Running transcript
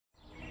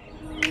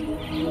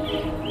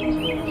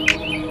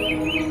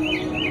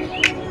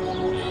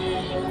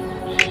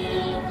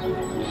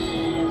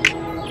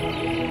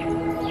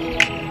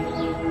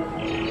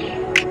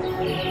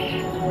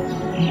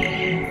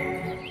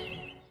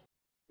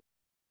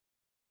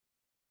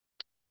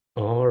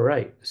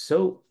right,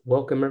 so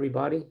welcome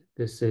everybody.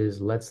 This is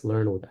Let's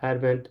Learn with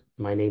Advent.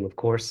 My name, of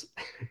course,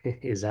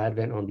 is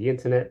Advent on the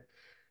internet,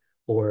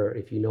 or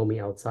if you know me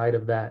outside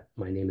of that,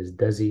 my name is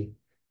Desi.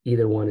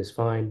 Either one is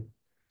fine.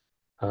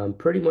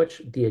 Pretty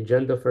much the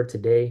agenda for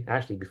today,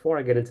 actually, before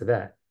I get into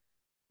that,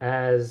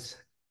 as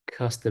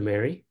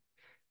customary,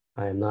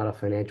 I am not a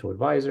financial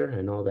advisor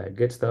and all that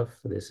good stuff.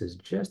 This is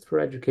just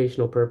for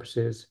educational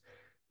purposes.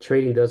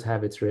 Trading does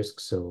have its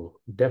risks, so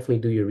definitely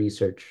do your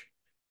research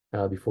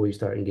before you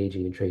start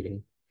engaging in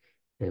trading.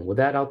 And with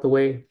that out the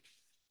way,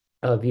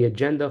 the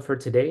agenda for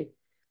today,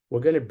 we're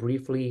going to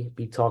briefly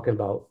be talking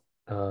about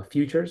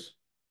futures,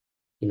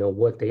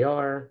 what they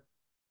are,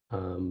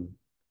 um,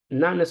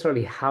 not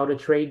necessarily how to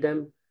trade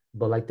them,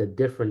 but like the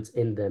difference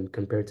in them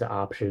compared to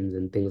options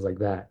and things like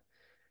that.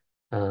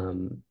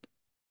 Um,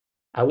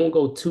 I won't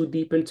go too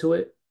deep into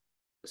it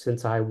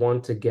since I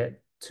want to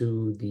get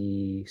to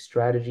the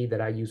strategy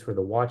that I use for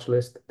the watch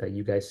list that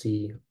you guys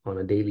see on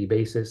a daily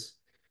basis.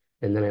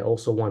 And then I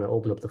also want to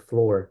open up the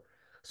floor.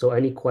 So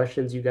any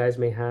questions you guys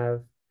may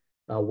have,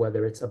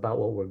 whether it's about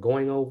what we're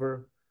going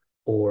over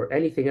or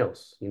anything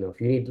else, if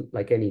you need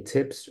like any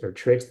tips or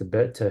tricks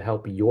to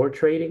help your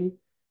trading,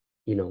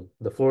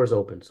 the floor is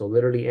open. So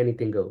literally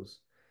anything goes.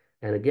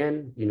 And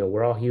again,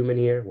 we're all human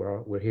here.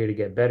 We're here to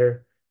get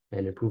better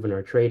and improving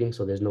our trading.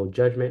 So there's no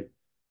judgment.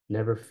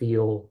 Never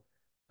feel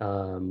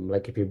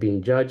like if you're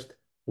being judged.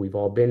 We've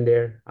all been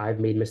there. I've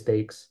made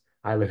mistakes.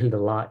 I learned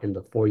a lot in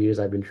the 4 years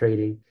I've been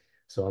trading.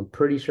 So I'm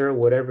pretty sure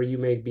whatever you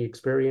may be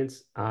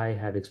experienced, I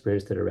have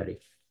experienced it already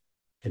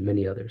and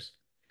many others.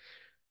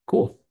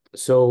 Cool.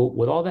 So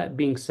with all that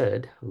being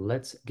said,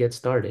 let's get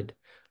started.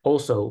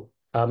 Also,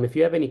 if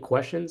you have any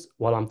questions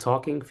while I'm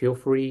talking, feel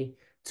free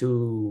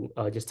to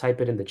just type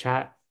it in the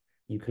chat.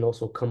 You can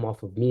also come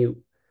off of mute.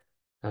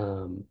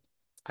 Um,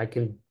 I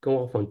can go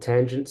off on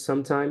tangents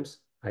sometimes.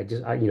 I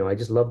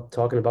just love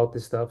talking about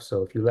this stuff.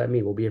 So if you let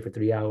me, we'll be here for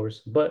 3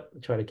 hours, but I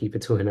try to keep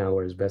it to an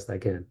hour as best I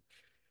can.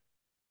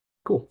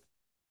 Cool.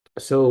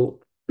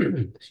 So,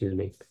 excuse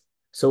me.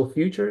 So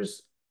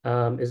futures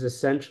is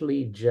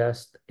essentially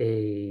just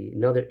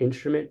another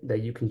instrument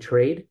that you can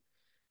trade.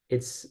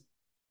 It's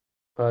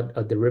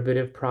a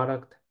derivative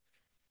product.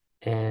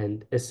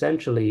 And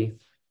essentially,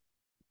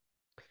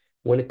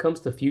 when it comes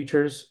to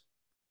futures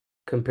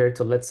compared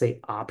to, let's say,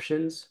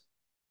 options,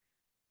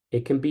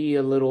 it can be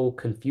a little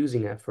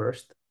confusing at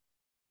first.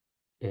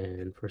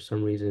 And for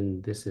some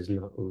reason, this is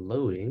not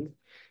loading.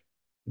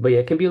 But yeah,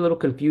 it can be a little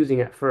confusing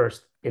at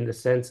first in the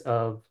sense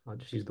of, I'll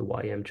just use the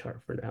YM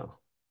chart for now.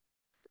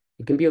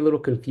 It can be a little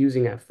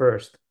confusing at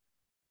first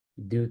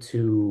due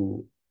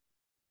to,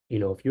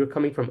 if you're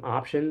coming from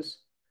options,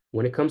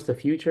 when it comes to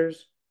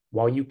futures,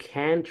 while you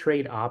can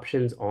trade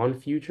options on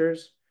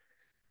futures,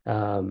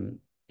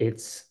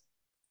 it's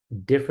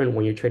different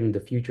when you're trading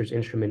the futures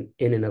instrument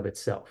in and of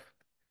itself,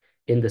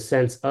 in the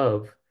sense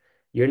of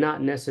you're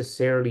not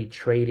necessarily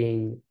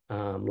trading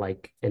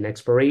like an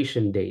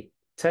expiration date.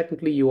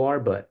 Technically, you are,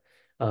 but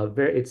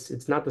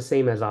it's not the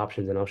same as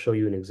options, and I'll show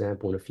you an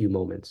example in a few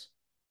moments.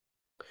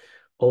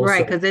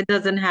 Right, Also, because it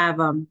doesn't have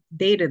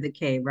data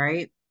decay,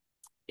 right?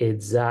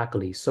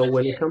 exactly. So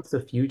when it comes to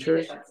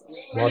futures,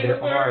 while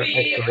there are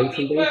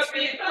expiration dates,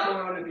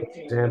 for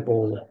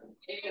example,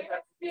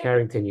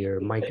 Carrington, your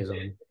mic is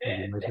on, or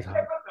your mic is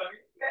hot.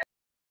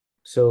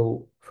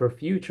 So for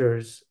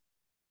futures,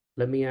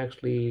 let me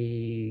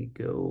actually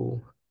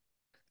go.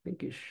 I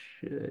think it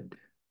should.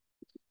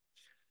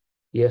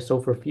 Yeah,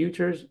 so for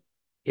futures,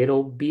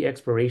 it'll be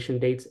expiration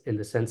dates in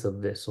the sense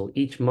of this. So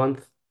each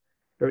month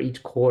or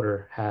each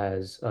quarter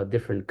has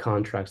different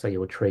contracts that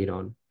you'll trade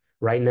on.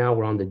 Right now,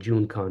 we're on the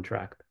June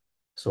contract.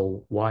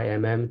 So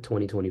YMM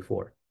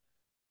 2024.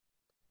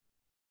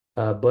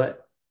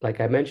 But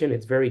like I mentioned,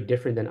 it's very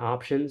different than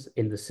options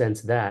in the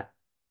sense that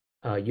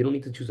you don't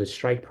need to choose a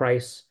strike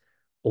price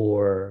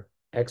or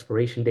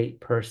expiration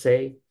date per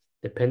se.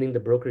 Depending the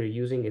broker you're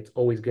using, it's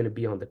always going to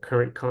be on the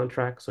current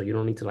contract. So you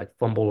don't need to like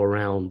fumble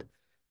around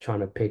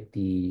trying to pick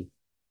the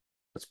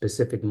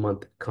specific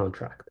month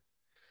contract.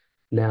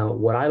 Now,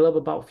 what I love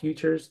about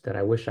futures that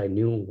I wish I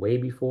knew way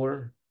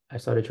before I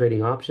started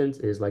trading options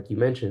is like you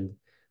mentioned,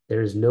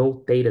 there is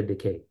no theta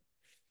decay.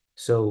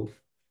 So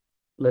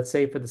let's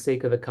say for the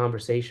sake of the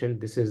conversation,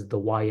 this is the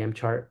YM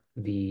chart,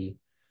 the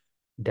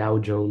Dow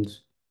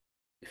Jones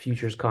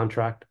futures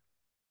contract.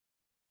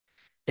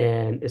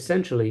 And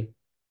essentially,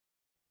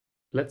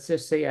 let's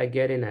just say I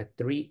get in at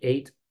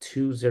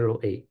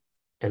 38208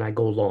 and I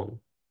go long.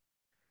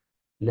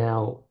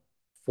 Now,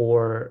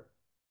 for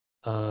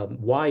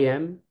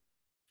YM,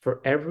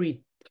 for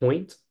every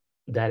point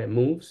that it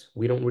moves,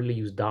 we don't really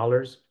use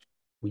dollars.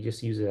 We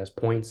just use it as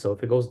points. So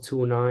if it goes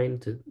 209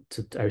 to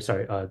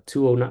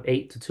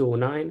 208 to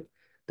 209,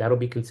 that'll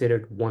be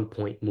considered 1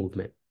 point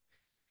movement.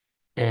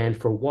 And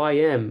for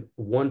YM,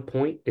 1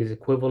 point is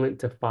equivalent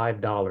to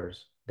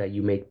 $5 that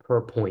you make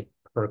per point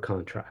per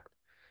contract.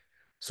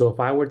 So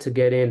if I were to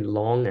get in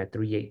long at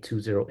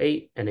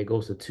 38208 and it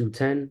goes to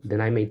 210,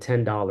 then I made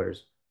 $10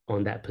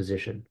 on that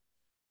position.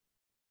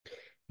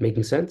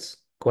 Making sense?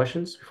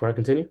 Questions before I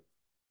continue?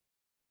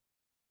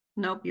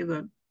 Nope, you're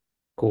good.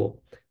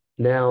 Cool.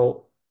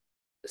 Now,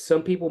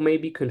 some people may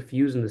be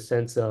confused in the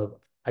sense of,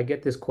 I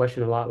get this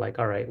question a lot, like,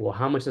 all right, well,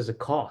 how much does it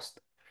cost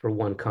for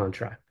one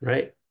contract,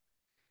 right?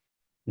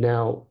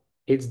 Now,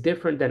 it's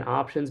different than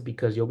options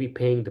because you'll be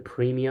paying the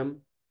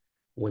premium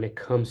when it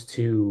comes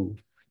to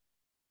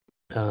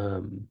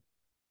um,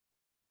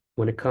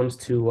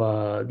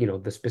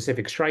 the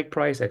specific strike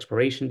price,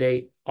 expiration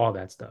date, all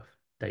that stuff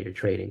that you're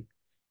trading.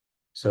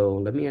 So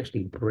let me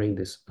actually bring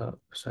this up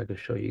so I can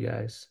show you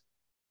guys.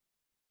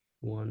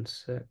 One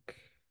sec.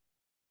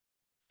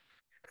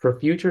 For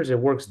futures, it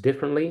works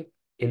differently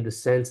in the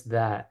sense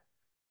that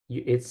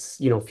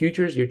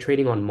futures, you're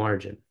trading on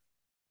margin.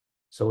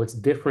 So it's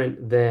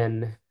different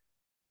than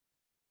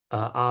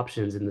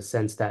options in the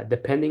sense that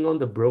depending on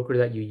the broker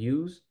that you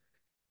use,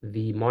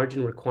 the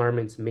margin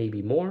requirements may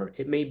be more,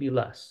 it may be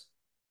less.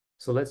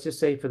 So let's just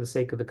say for the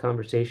sake of the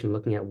conversation,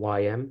 looking at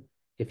YM,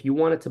 if you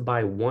wanted to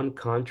buy one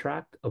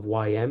contract of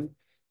YM,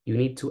 you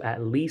need to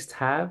at least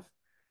have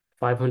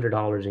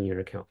 $500 in your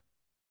account,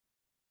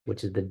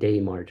 which is the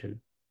day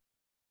margin.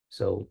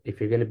 So if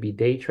you're going to be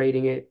day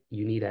trading it,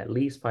 you need at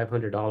least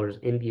 $500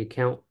 in the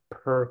account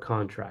per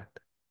contract.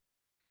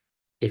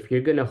 If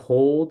you're going to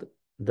hold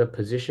the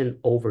position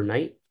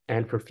overnight,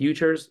 and for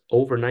futures,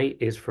 overnight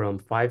is from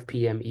 5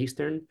 p.m.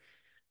 Eastern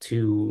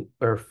to,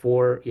 or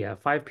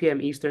 5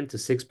 p.m. Eastern to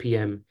 6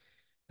 p.m.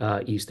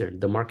 Eastern.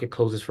 The market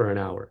closes for an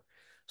hour.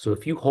 So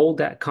if you hold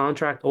that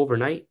contract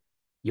overnight,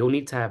 you'll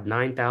need to have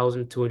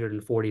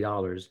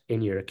 $9,240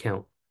 in your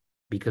account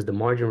because the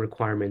margin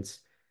requirements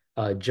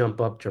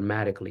jump up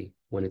dramatically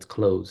when it's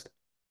closed.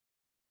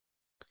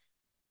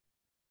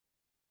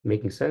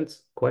 Making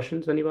sense?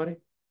 Questions, anybody?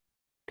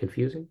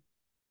 Confusing?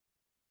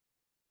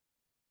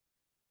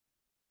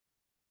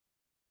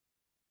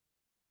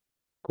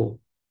 Cool.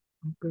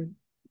 Good.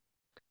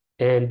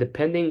 And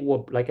depending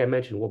what, like I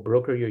mentioned, what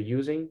broker you're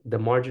using, the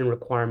margin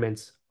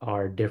requirements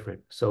are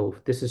different. So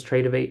if this is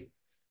Tradeovate,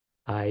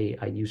 I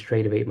use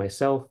Tradeovate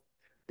myself.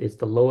 It's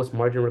the lowest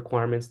margin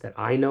requirements that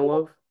I know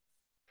of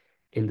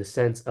in the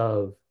sense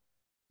of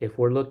if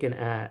we're looking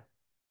at,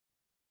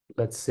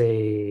 let's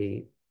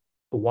say,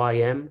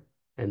 YM,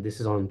 and this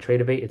is on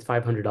Tradeovate, it's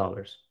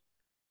 $500.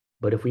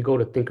 But if we go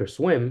to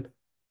Thinkorswim,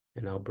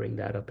 and I'll bring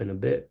that up in a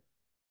bit.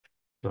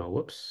 Oh,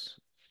 whoops.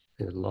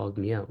 It logged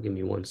me out. Give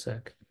me one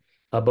sec.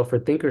 But for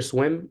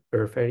Thinkorswim,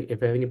 or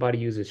if anybody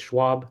uses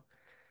Schwab,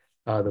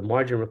 the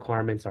margin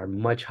requirements are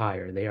much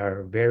higher. They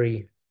are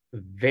very,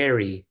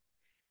 very,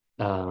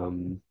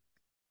 um,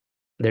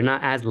 they're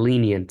not as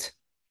lenient,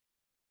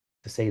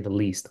 to say the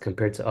least,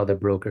 compared to other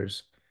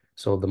brokers.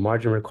 So the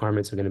margin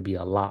requirements are going to be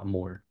a lot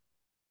more.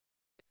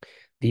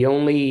 The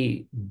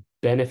only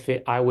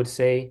benefit I would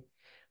say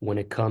when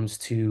it comes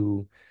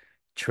to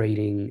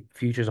trading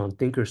futures on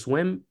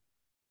Thinkorswim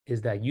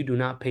is that you do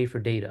not pay for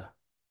data.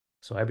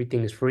 So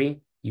everything is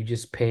free. You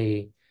just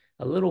pay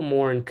a little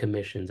more in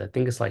commissions. I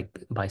think it's like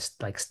by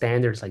like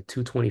standards like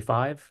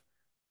 225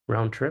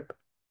 round trip.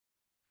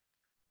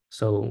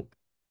 So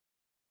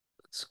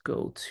let's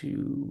go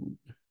to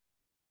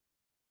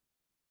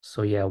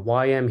yeah,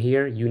 YM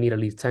here, you need at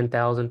least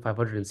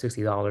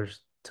 $10,560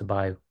 to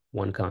buy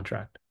one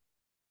contract.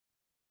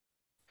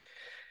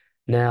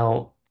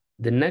 Now,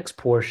 the next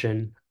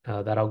portion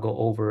that I'll go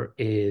over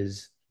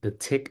is the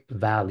tick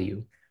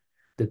value.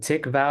 The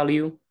tick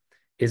value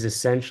is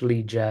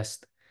essentially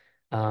just,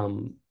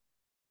 um,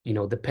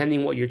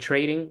 depending what you're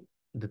trading,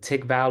 the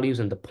tick values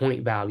and the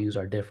point values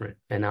are different.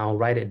 And I'll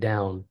write it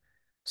down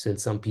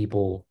since some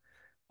people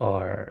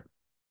are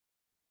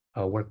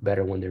work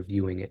better when they're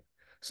viewing it.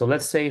 So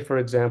let's say, for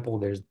example,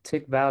 there's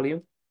tick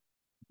value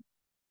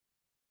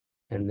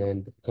and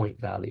then the point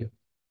value.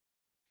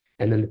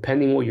 And then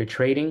depending what you're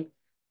trading,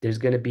 there's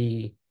going to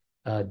be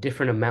a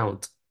different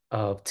amount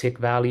of tick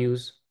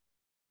values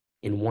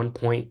in one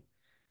point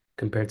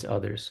compared to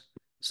others.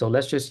 So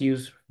let's just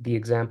use the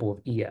example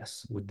of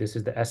ES. This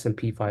is the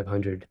S&P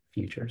 500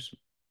 futures.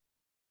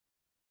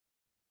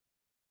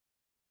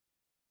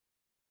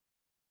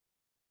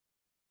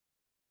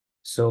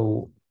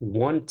 So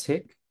one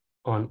tick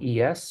on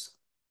ES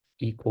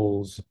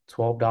equals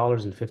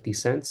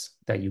 $12.50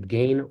 that you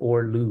gain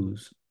or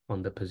lose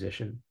on the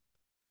position.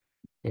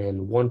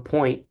 And one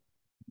point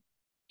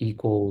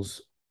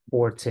equals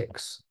four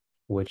ticks,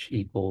 which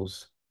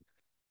equals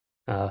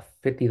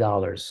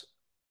 $50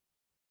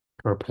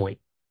 per point.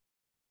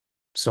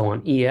 So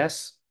on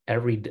ES,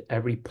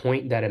 every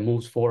point that it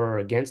moves for or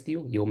against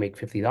you, you'll make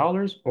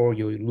 $50 or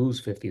you'll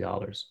lose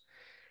 $50.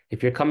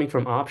 If you're coming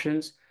from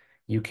options,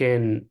 you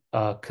can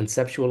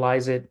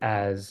conceptualize it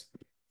as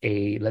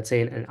let's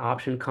say an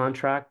option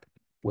contract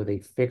with a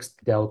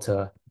fixed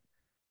delta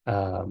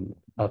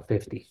of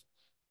 50.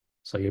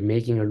 So you're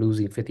making or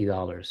losing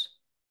 $50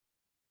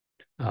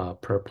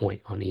 per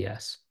point on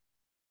ES.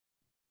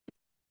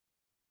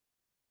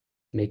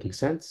 Making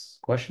sense?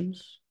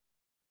 Questions?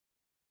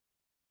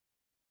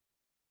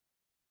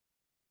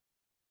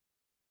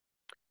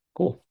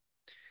 Cool.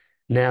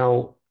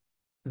 Now,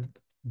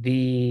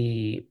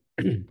 the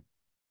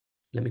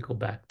let me go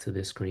back to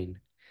this screen.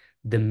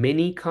 The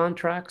mini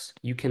contracts,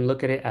 you can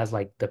look at it as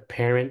like the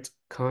parent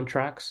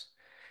contracts.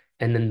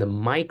 And then the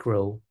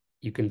micro,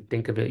 you can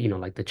think of it,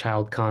 like the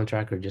child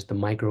contract or just the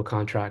micro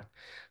contract.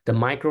 The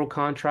micro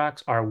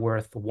contracts are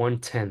worth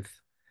 1/10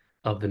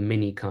 of the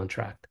mini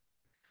contract.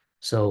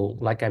 So,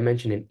 like I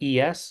mentioned in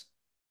ES,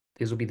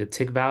 these will be the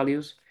tick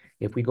values.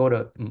 If we go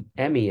to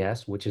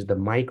MES, which is the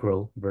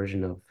micro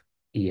version of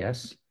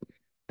ES,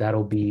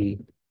 that'll be,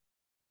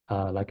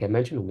 like I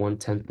mentioned,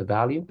 1/10 the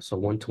value. So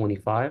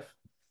 125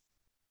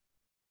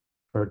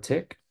 per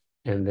tick.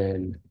 And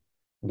then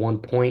 1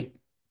 point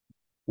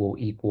will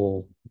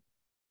equal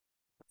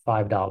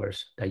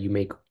 $5 that you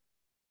make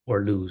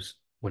or lose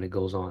when it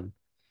goes on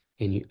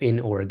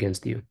in or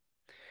against you.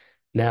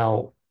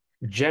 Now,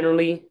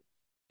 generally,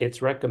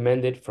 it's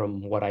recommended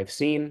from what I've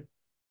seen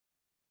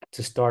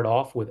to start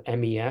off with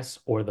MES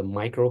or the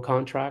micro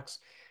contracts.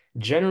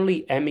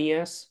 Generally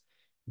MES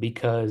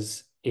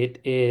because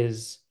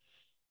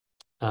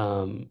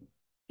um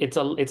it's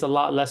a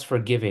lot less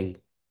forgiving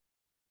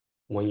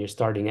when you're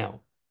starting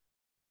out.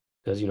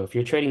 Because if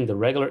you're trading the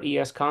regular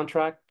ES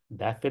contract,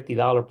 that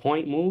 $50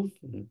 point move,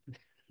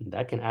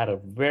 that can add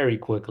up very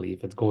quickly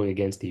if it's going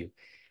against you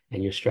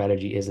and your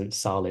strategy isn't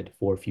solid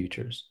for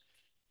futures.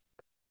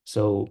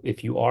 So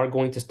if you are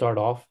going to start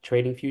off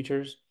trading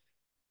futures,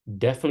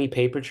 definitely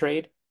paper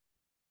trade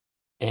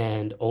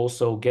and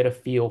also get a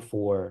feel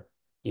for,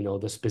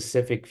 the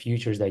specific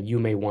futures that you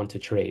may want to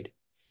trade.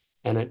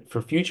 And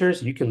for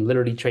futures, you can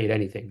literally trade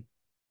anything.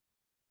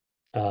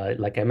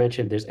 Like I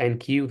mentioned, there's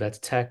NQ, that's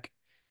tech.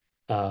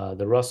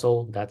 The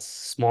Russell, that's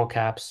small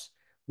caps,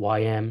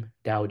 YM,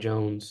 Dow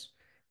Jones,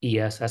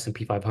 ES,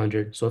 S&P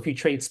 500. So if you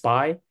trade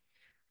SPY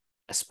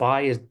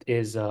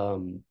is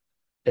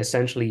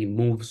essentially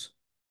moves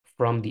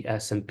from the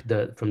S and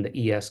from the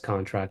ES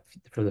contract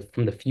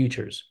from the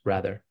futures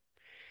rather.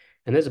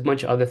 And there's a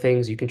bunch of other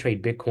things. You can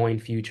trade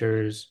Bitcoin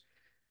futures.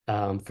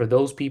 For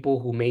those people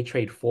who may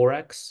trade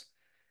Forex,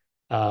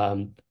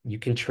 you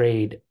can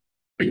trade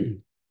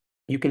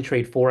you can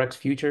trade Forex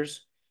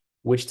futures,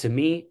 which to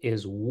me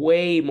is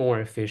way more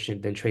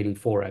efficient than trading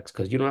Forex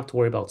because you don't have to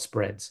worry about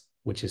spreads,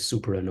 which is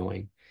super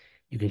annoying.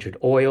 You can trade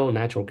oil,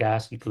 natural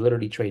gas. You can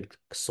literally trade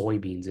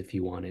soybeans if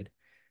you wanted,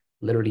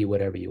 literally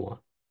whatever you want.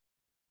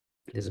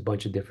 There's a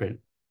bunch of different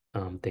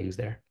things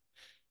there.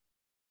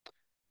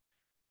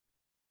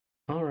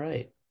 All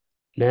right.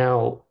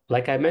 Now,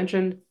 like I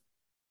mentioned,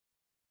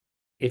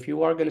 if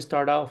you are going to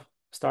start out,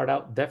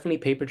 definitely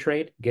paper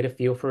trade, get a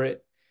feel for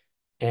it,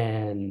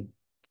 and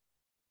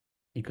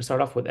you can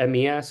start off with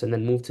MES and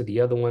then move to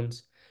the other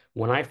ones.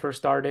 When I first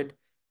started,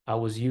 I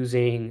was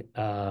using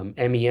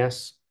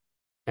MES,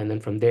 and then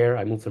from there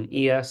I moved from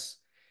ES,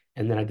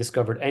 and then I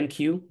discovered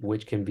NQ,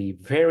 which can be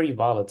very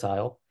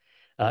volatile.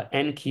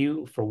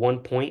 NQ for 1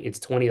 point, it's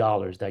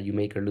 $20 that you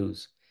make or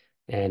lose.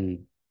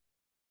 And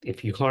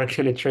if you are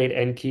going to trade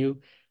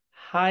NQ,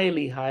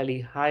 highly,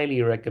 highly,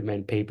 highly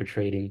recommend paper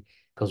trading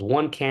because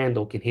one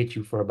candle can hit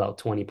you for about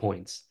 20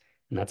 points.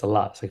 And that's a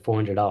lot. It's like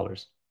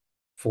 $400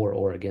 for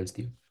or against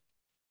you.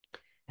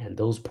 And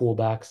those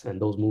pullbacks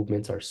and those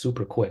movements are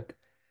super quick.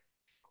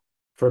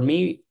 For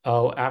me,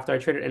 after I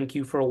traded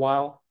NQ for a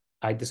while,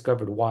 I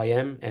discovered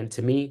YM. And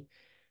to me,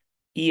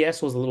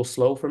 ES was a little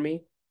slow for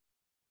me.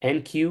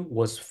 NQ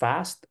was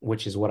fast,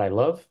 which is what I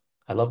love.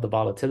 I love the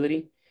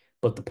volatility,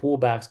 but the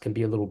pullbacks can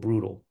be a little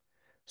brutal.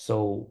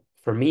 So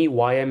for me,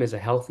 YM is a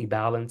healthy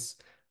balance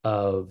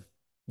of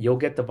you'll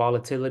get the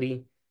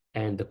volatility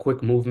and the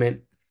quick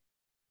movement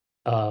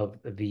of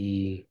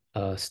the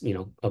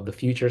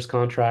futures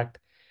contract,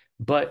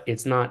 but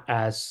it's not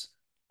as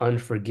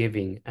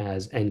unforgiving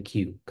as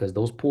NQ because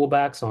those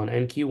pullbacks on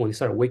NQ when they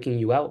start waking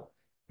you out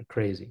are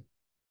crazy.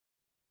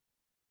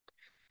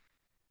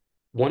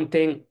 One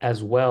thing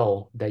as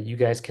well that you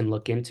guys can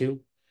look into,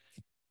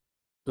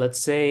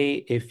 let's say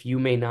if you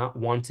may not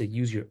want to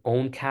use your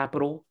own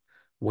capital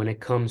when it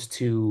comes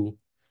to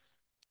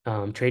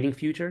trading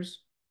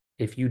futures,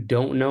 if you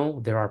don't know,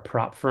 there are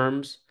prop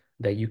firms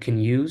that you can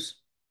use.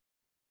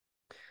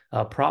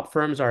 Prop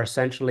firms are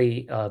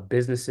essentially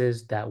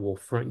businesses that will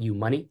front you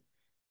money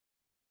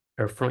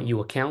or front you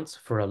accounts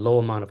for a low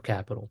amount of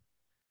capital.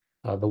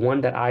 The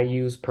one that I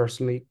use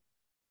personally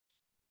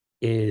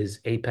is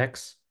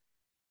Apex.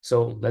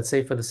 So let's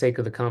say for the sake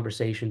of the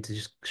conversation to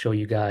just show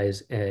you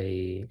guys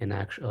an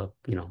actual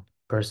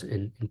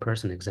person in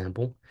person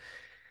example.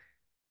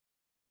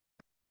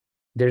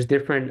 There's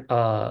different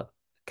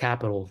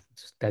capital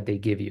that they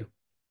give you.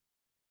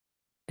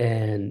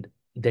 And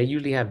they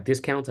usually have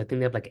discounts. I think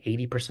they have like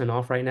 80%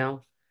 off right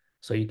now.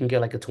 So you can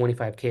get like a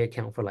 25K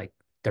account for like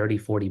 30,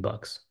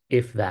 $40,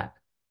 if that,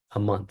 a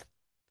month.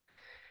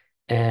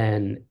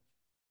 And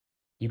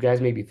you guys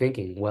may be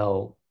thinking,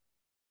 well,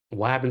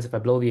 what happens if I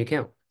blow the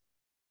account?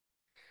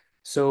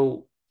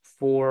 So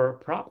for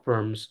prop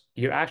firms,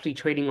 you're actually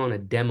trading on a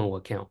demo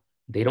account.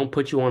 They don't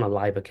put you on a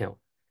live account.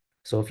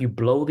 So if you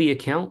blow the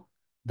account,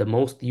 the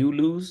most you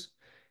lose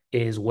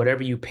is for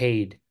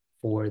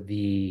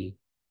the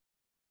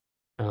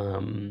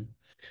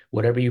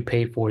whatever you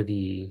paid for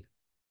the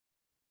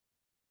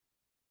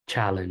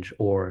challenge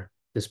or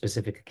the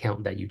specific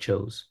account that you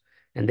chose.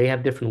 And they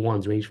have different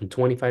ones, range from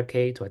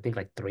 25K to I think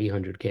like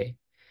 300K.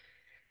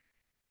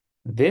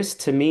 This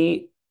to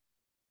me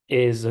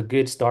is a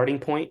good starting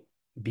point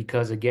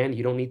because again,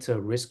 you don't need to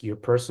risk your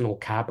personal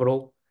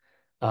capital.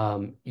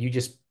 You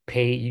just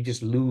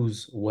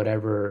lose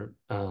whatever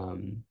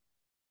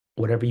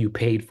you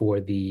paid for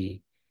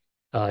the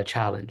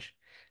challenge.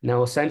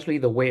 Now, essentially,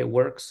 the way it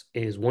works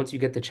is once you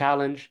get the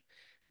challenge,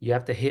 you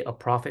have to hit a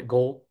profit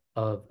goal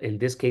of, in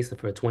this case,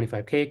 for a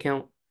 25K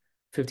account,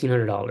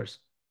 $1,500.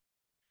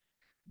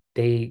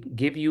 They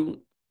give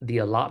you the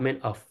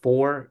allotment of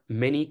 4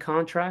 mini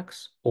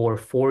contracts or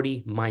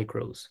 40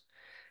 micros.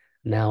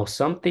 Now,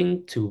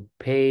 something to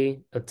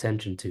pay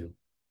attention to.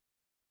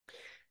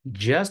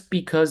 Just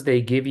because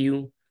they give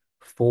you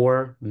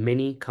 4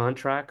 mini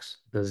contracts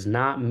does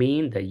not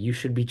mean that you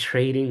should be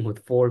trading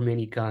with 4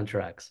 mini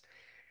contracts.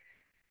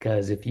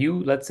 Because if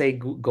you, let's say,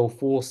 go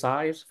full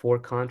size, 4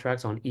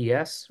 contracts on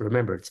ES,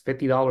 remember it's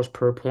 $50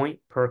 per point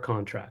per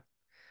contract.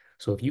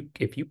 So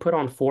if you put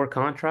on 4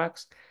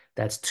 contracts,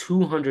 that's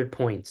 200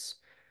 points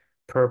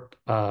per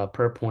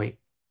point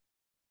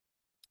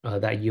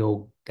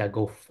that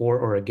go for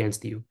or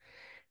against you.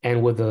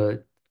 And with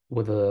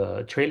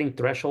a trailing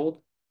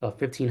threshold of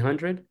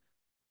 1500,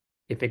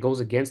 if it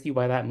goes against you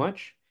by that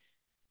much,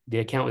 the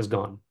account is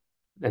gone.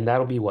 And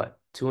that'll be what?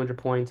 200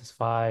 points is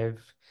five.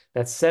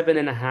 That's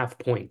 7.5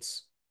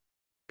 points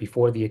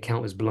before the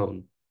account is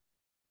blown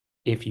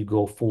if you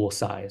go full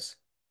size.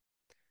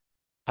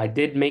 I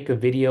did make a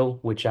video,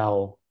 which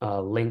I'll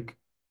link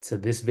to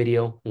this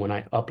video when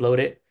I upload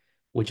it,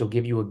 which will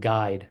give you a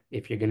guide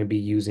if you're going to be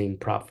using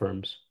prop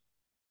firms.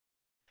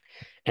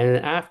 And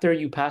then after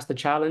you pass the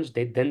challenge,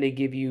 they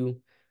give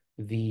you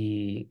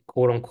the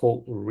quote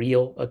unquote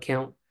real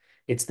account.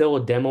 It's still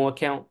a demo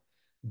account,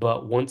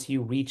 but once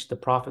you reach the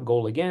profit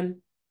goal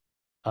again,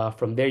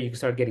 from there you can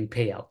start getting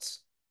payouts.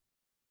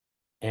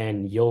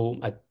 And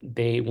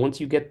once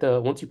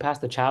you pass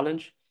the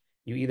challenge,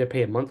 you either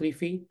pay a monthly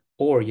fee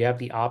or you have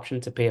the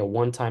option to pay a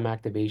one-time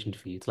activation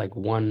fee. It's like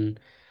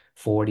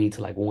 140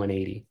 to like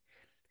 180.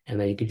 And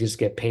then you could just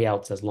get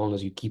payouts as long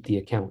as you keep the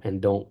account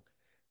and don't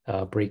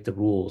break the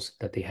rules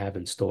that they have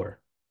in store.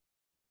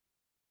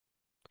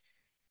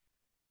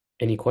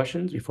 Any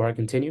questions before I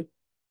continue?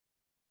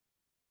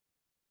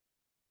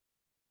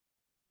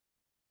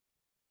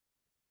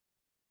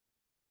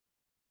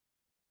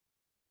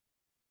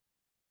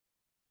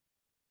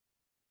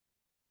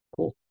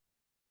 Cool.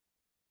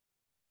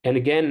 And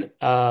again,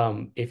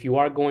 if you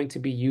are going to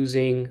be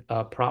using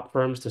prop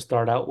firms to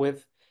start out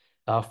with,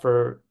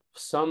 for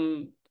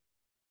some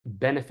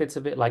benefits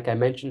of it, like I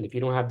mentioned, if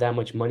you don't have that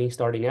much money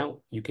starting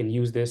out, you can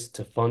use this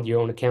to fund your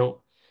own account.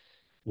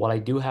 While I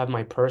do have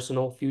my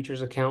personal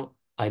futures account,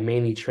 I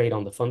mainly trade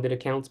on the funded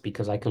accounts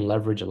because I can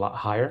leverage a lot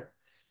higher.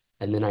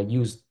 And then I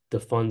use the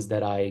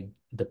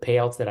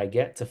payouts that I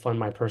get to fund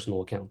my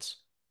personal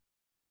accounts.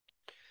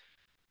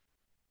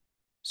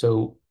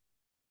 So,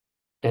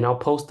 and I'll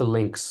post the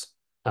links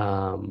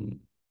um,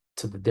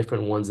 to the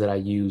different ones that I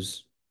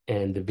use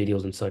and the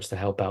videos and such to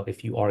help out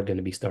if you are going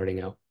to be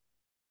starting out.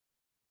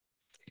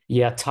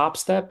 Yeah, Top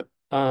Step.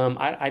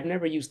 I've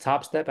never used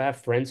Top Step. I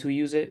have friends who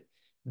use it.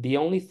 The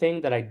only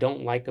thing that I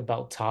don't like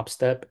about Top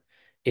Step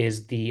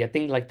is I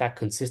think like that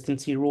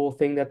consistency rule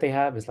thing that they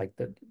have is like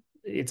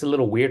it's a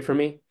little weird for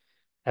me.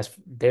 As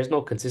there's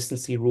no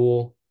consistency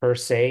rule per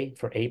se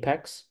for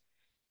Apex,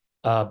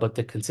 but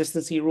the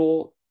consistency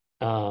rule,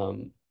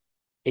 um,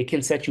 it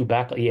can set you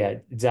back. Yeah,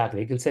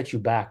 exactly. It can set you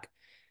back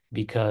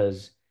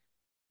because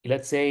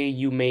let's say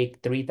you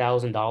make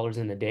 $3,000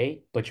 in a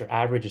day, but your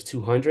average is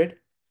 200.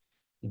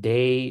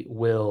 They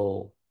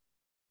will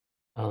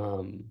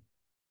um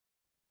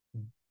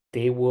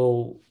they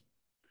will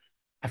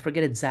I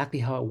forget exactly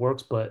how it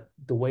works, but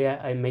the way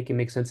I make it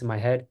make sense in my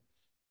head.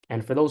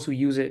 And for those who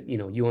use it,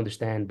 you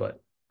understand,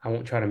 but I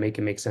won't try to make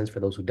it make sense for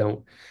those who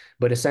don't.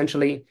 But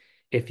essentially,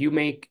 if you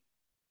make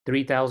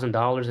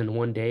 $3,000 in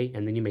one day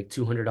and then you make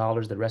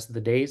 $200 the rest of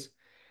the days,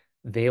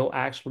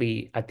 I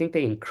think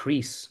they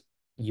increase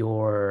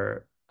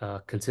your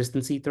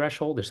consistency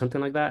threshold or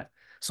something like that.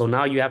 So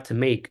now you have to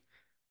make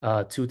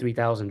 $2,000,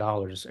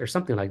 $3,000 or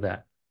something like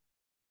that.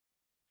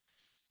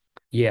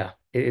 Yeah,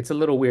 it's a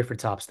little weird for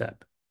Top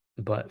Step,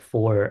 but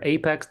for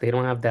Apex, they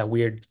don't have that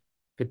weird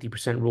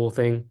 50% rule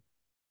thing.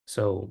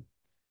 So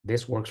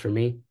this works for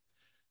me.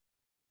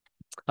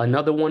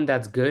 Another one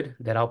that's good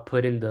that I'll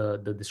put in the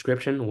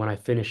description when I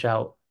finish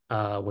out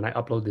when I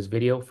upload this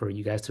video for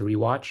you guys to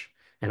rewatch,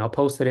 and I'll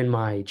post it in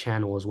my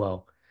channel as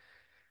well.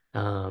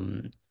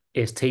 Um,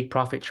 is Take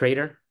Profit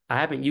Trader. I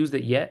haven't used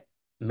it yet,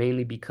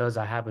 mainly because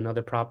I have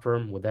another prop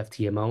firm with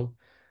FTMO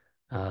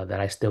that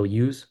I still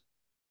use,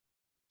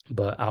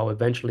 but I'll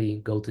eventually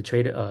go to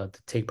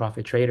Take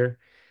Profit Trader.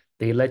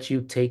 They let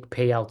you take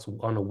payouts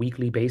on a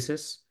weekly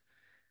basis.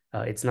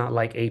 It's not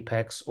like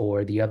Apex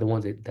or the other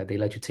ones that they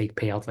let you take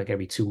payouts like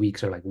every 2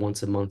 weeks or like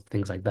once a month,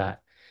 things like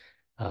that.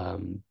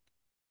 Um,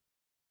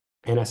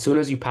 and as soon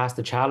as you pass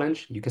the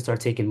challenge, you can start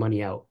taking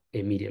money out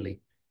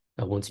immediately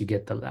once you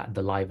get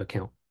the live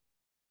account.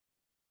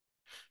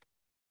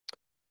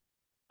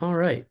 All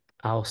right.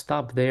 I'll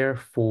stop there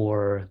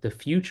for the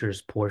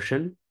futures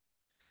portion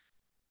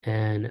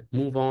and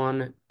move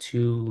on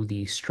to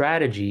the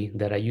strategy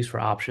that I use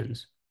for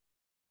options.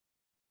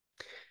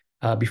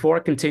 Before I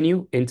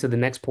continue into the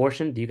next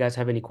portion, do you guys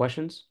have any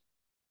questions?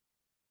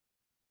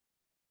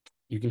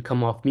 You can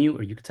come off mute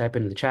or you can type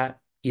into the chat,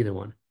 either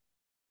one.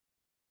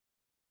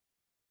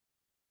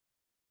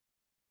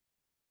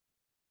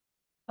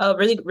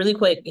 Really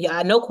quick.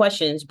 Yeah, no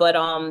questions, but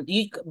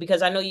you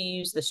because I know you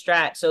use the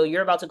strat, so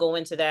you're about to go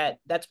into that.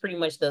 That's pretty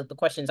much the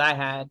questions I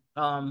had.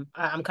 I'm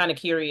kind of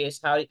curious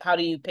how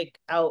do you pick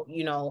out,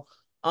 your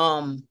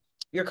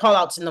call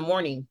outs in the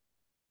morning?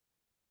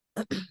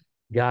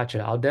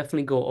 Gotcha. I'll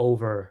definitely go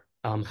over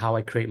how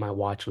I create my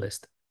watch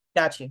list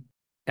Got you.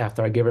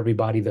 after I give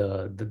everybody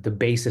the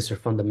basis or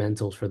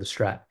fundamentals for the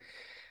strat.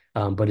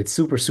 But it's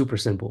super, super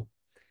simple.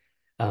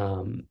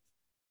 Um,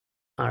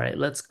 all right,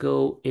 let's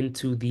go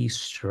into the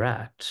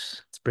strat.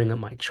 Let's bring up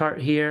my chart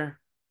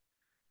here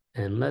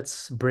and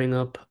let's bring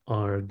up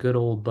our good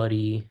old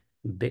buddy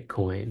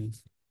Bitcoin.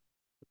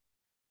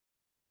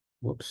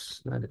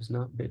 Whoops, that is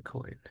not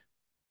Bitcoin.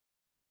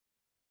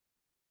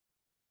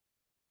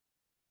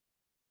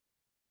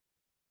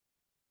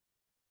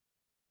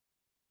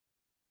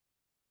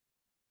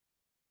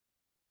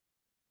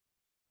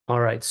 All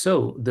right,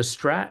 so the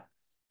strat,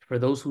 for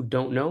those who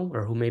don't know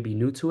or who may be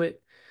new to it,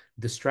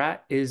 the strat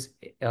is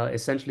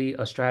essentially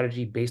a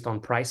strategy based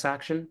on price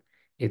action.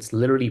 It's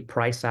literally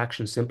price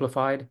action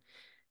simplified.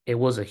 It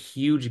was a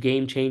huge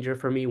game changer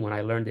for me when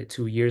I learned it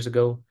 2 years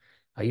ago.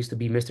 I used to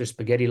be Mr.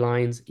 Spaghetti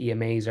Lines,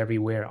 EMAs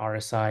everywhere,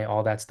 RSI,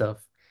 all that stuff.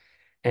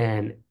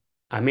 And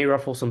I may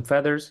ruffle some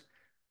feathers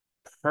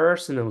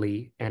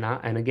personally, and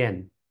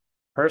again,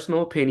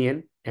 personal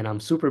opinion, and I'm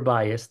super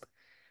biased,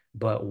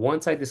 but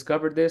once I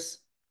discovered this,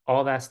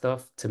 all that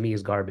stuff to me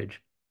is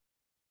garbage.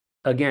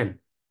 Again,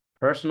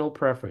 personal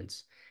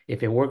preference.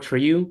 If it works for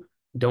you,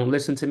 don't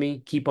listen to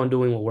me. Keep on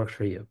doing what works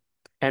for you.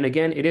 And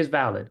again, it is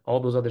valid, all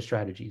those other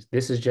strategies.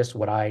 This is just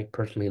what I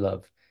personally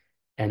love.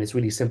 And it's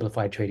really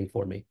simplified trading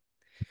for me.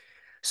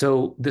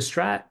 So the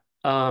strat,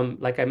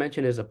 like I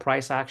mentioned, is a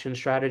price action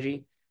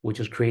strategy, which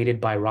was created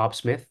by Rob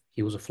Smith.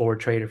 He was a floor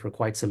trader for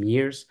quite some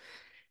years.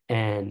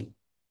 And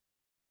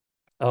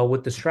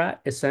with the strat,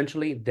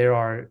 essentially, there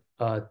are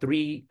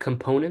three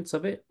components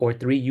of it, or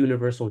three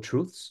universal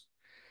truths.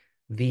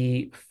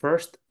 The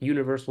first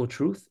universal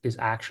truth is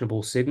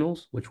actionable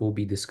signals, which we'll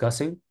be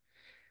discussing.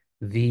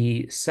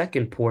 The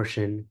second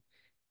portion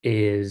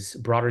is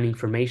broadening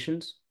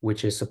formations,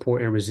 which is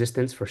support and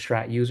resistance for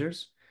strat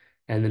users.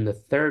 And then the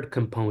third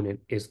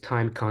component is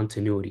time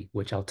continuity,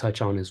 which I'll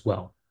touch on as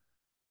well.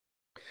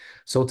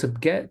 So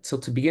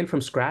to begin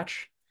from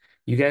scratch,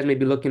 you guys may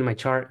be looking at my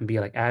chart and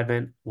be like,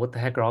 Advent, what the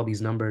heck are all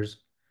these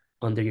numbers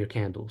under your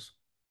candles?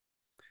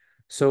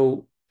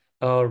 So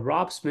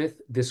Rob Smith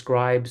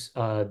describes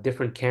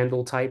different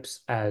candle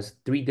types as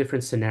three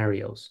different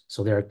scenarios.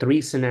 So there are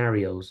three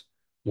scenarios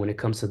when it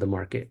comes to the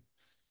market.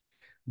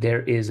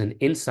 There is an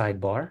inside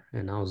bar,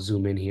 and I'll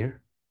zoom in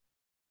here.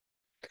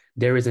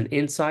 There is an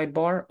inside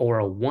bar or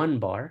a one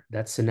bar.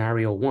 That's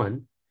scenario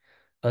one.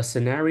 A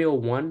scenario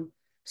one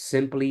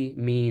simply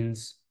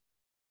means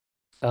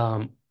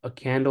a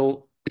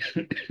candle,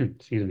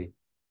 excuse me,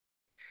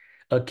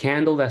 a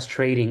candle that's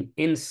trading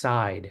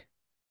inside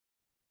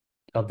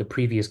of the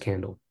previous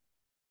candle.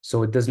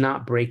 So it does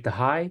not break the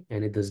high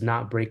and it does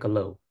not break a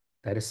low.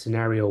 That is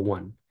scenario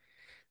one.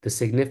 The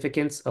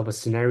significance of a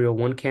scenario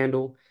one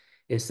candle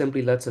is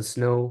simply lets us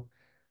know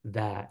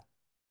that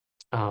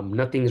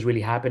nothing is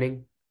really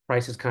happening.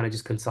 Price is kind of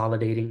just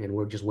consolidating and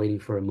we're just waiting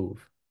for a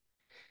move.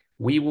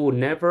 We will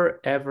never,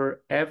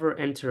 ever, ever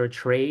enter a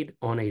trade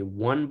on a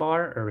one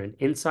bar or an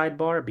inside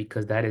bar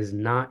because that is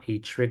not a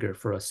trigger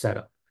for a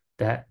setup.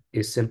 That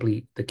is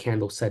simply the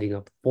candle setting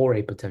up for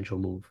a potential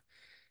move.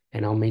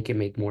 And I'll make it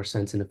make more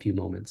sense in a few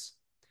moments.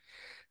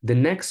 The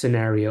next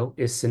scenario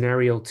is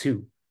scenario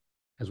two,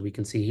 as we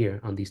can see here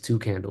on these two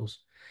candles.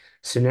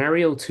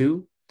 Scenario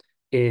two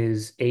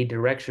is a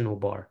directional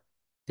bar.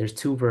 There's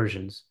two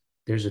versions.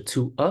 There's a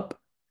two up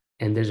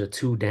and there's a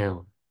two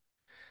down.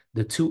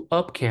 The two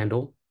up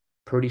candle,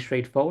 pretty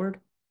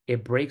straightforward.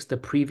 It breaks the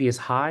previous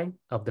high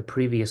of the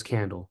previous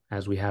candle,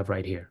 as we have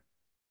right here.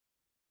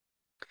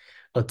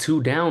 A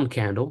two down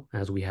candle,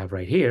 as we have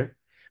right here,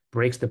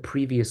 breaks the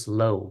previous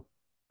low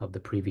of the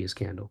previous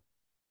candle.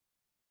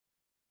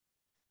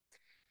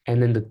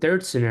 And then the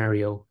third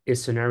scenario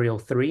is scenario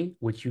three,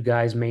 which you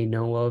guys may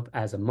know of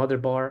as a mother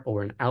bar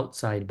or an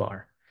outside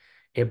bar.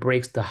 It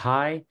breaks the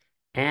high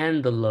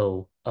and the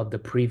low of the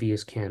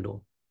previous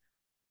candle.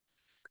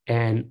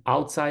 And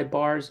outside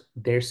bars,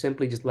 they're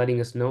simply just letting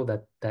us know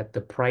that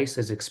the price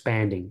is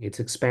expanding.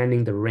 It's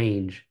expanding the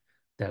range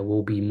that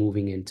we'll be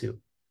moving into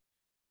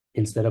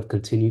instead of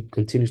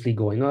continuously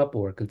going up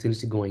or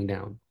continuously going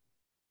down.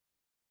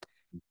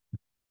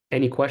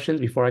 Any questions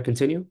before I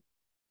continue?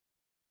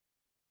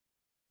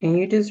 Can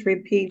you just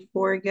repeat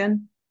four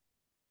again?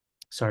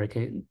 Sorry,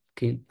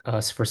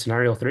 for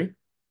scenario three?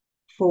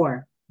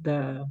 Four.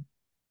 Would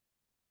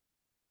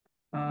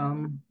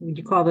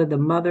you call it the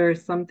mother or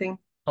something?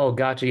 Oh,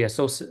 gotcha. Yeah.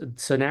 So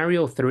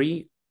scenario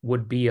three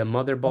would be a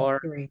mother Oh, bar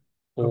three.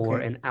 or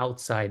Okay. an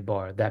outside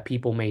bar that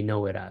people may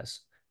know it as.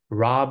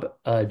 Rob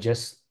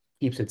just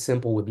keeps it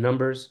simple with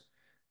numbers.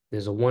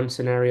 There's a one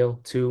scenario,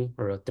 two,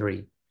 or a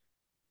three.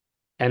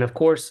 And of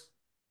course,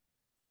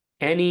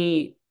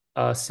 any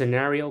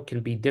scenario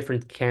can be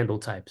different candle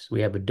types.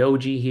 We have a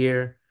doji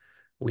here.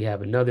 We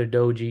have another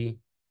doji.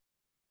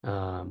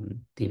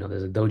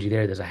 There's a doji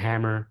there. There's a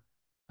hammer,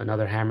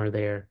 another hammer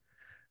there.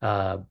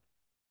 Uh,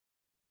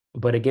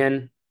 but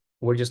again,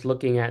 we're just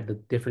looking at the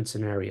different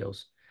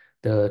scenarios.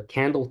 The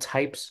candle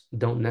types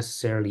don't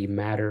necessarily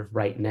matter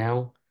right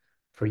now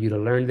for you to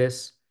learn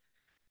this.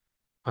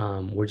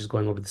 We're just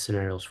going over the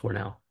scenarios for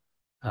now.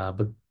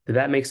 But did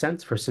that make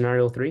sense for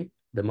scenario three,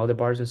 the mother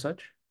bars and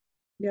such?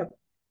 Yep.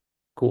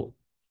 Cool.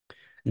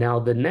 Now,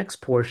 the next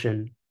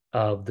portion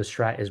of the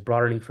strat is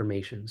broadening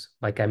formations.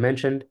 Like I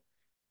mentioned,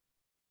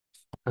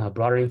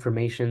 broadening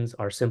formations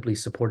are simply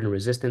support and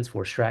resistance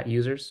for strat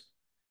users.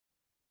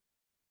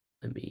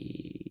 Let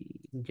me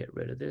get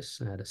rid of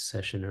this. I had a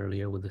session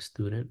earlier with a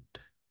student.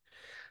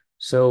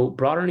 So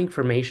broadening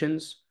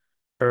formations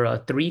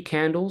are three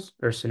candles,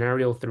 or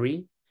scenario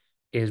three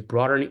is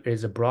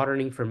a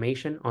broadening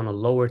formation on a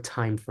lower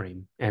time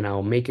frame, and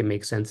I'll make it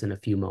make sense in a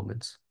few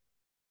moments.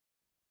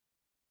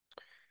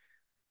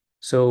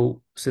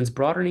 Since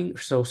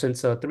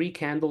three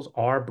candles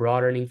are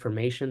broadening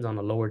formations on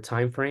a lower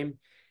time frame,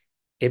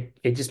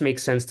 it just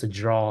makes sense to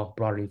draw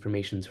broadening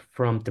formations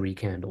from three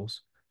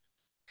candles.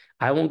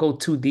 I won't go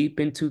too deep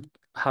into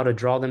how to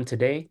draw them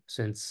today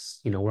since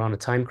we're on a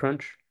time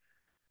crunch.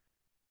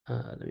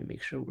 Let me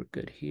make sure we're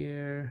good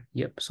here.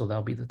 Yep, so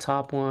that'll be the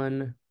top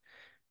one,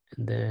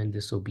 and then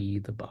this will be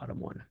the bottom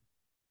one.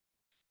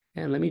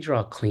 And let me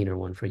draw a cleaner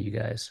one for you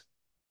guys.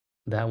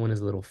 That one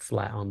is a little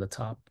flat on the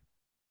top.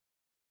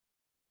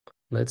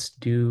 Let's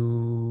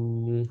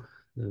do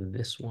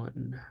this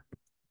one.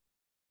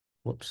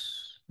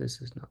 Whoops,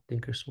 this is not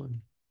Thinkorswim.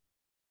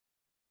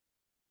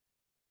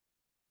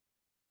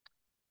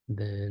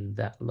 Then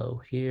that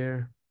low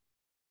here.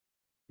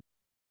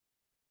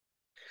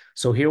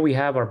 So here we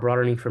have our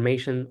broadening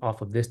formation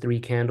off of this three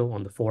candle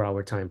on the 4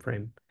 hour time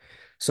frame.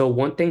 So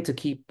one thing to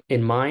keep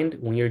in mind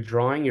when you're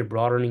drawing your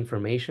broadening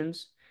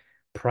formations,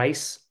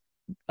 price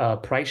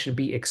price should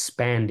be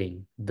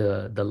expanding.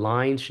 The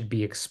line should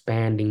be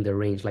expanding the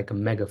range like a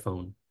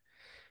megaphone.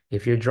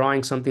 If you're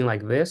drawing something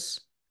like this,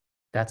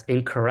 that's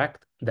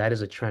incorrect. That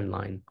is a trend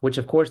line, which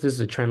of course this is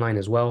a trend line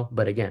as well.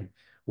 But again,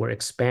 we're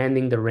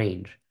expanding the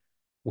range.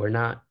 We're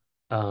not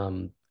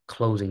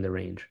closing the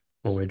range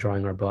when we're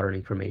drawing our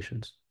broadening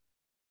formations.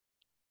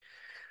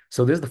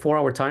 So this is the 4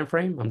 hour time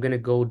frame. I'm going to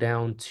go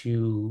down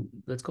to,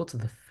 let's go to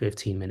the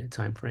 15-minute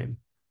time frame.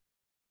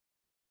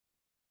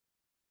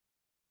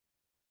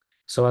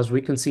 So as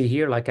we can see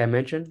here, like I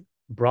mentioned,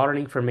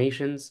 broadening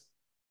formations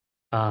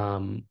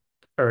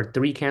or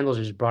three candles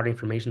is broadening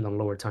formations on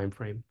lower time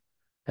frame.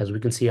 As we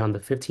can see on the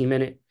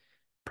 15-minute,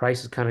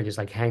 price is kind of just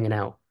like hanging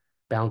out,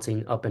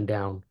 bouncing up and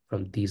down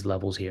from these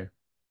levels here.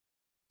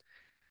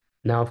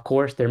 Now, of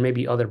course, there may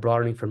be other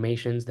broadening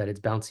formations that it's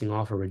bouncing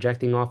off or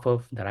rejecting off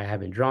of that I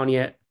haven't drawn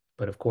yet.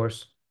 But of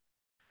course,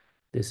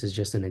 this is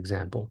just an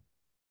example.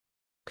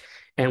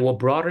 And what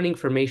broadening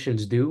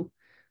formations do,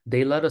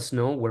 they let us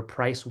know where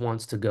price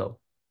wants to go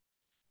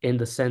in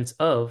the sense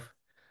of,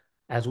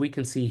 as we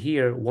can see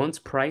here, once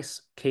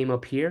price came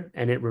up here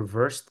and it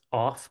reversed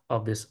off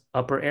of this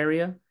upper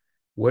area,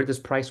 where does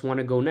price want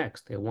to go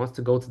next? It wants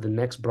to go to the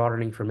next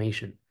broadening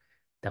formation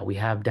that we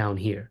have down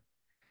here.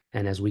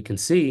 And as we can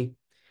see,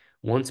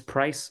 once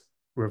price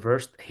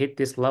hit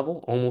this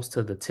level almost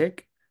to the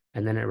tick,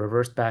 and then it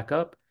reversed back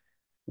up,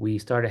 we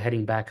started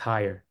heading back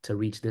higher to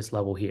reach this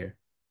level here.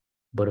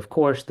 But of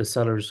course, the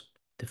sellers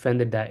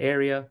defended that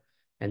area,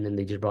 and then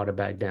they just brought it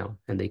back down,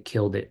 and they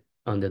killed it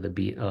under the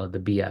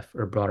BF,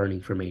 or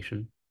broadening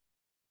formation.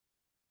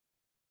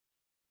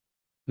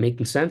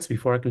 Making sense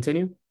before I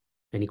continue?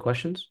 Any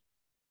questions?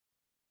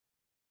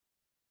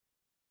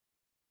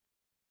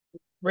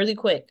 Really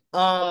quick.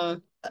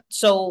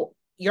 So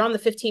you're on the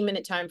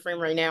 15-minute time frame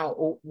right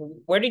now.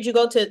 Where did you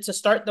go to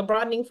start the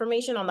broadening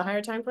formation on the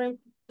higher time frame?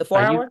 The I 4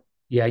 use hour?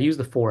 Yeah, I use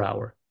the 4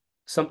 hour.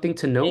 Something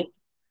to And note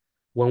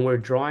when we're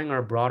drawing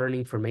our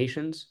broadening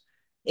formations.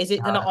 is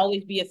it gonna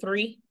always be a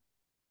three?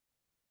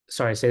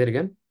 Sorry, say that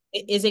again.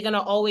 Is it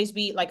gonna always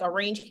be like a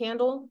range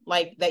candle,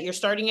 like that you're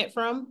starting it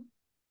from?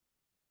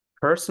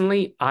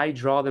 Personally, I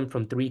draw them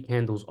from three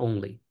candles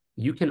only.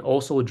 You can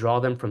also draw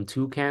them from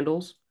two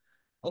candles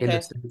in the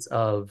Okay. sense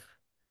of,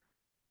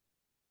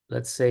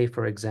 let's say,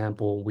 for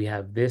example, we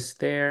have this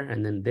there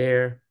and then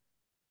there,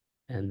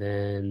 and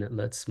then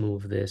let's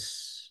move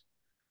this.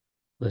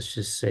 Let's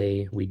just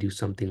say we do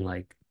something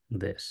like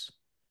this.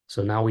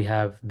 So now we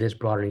have this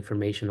broadening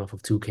formation off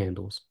of two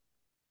candles.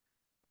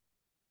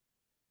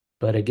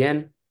 But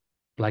again,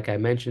 like I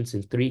mentioned,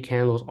 since three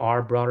candles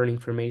are broadening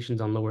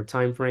formations on lower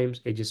time frames,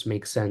 it just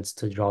makes sense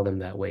to draw them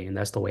that way. And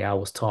that's the way I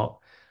was taught.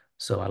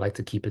 So I like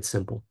to keep it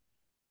simple.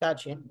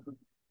 Gotcha.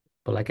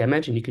 But like I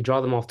mentioned, you could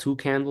draw them off two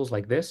candles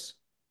like this,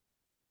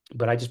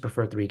 but I just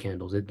prefer three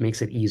candles. It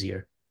makes it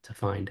easier to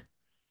find.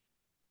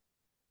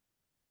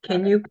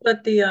 Can you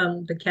put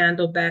the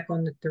candle back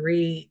on the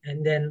 3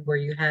 and then where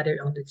you had it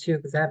on the 2?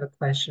 Because I have a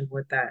question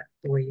with that,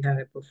 the way you had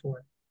it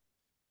before.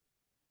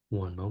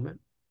 One moment.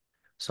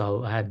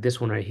 So I had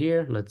this one right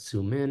here. Let's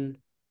zoom in.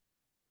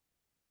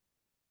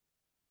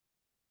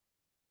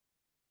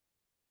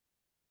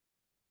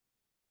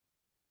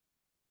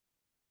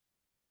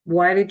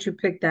 Why did you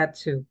pick that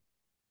 2?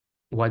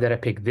 Why did I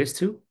pick this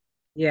two?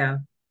 Yeah,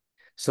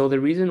 So the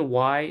reason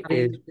why how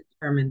did is you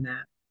determine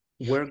that?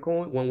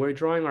 when we're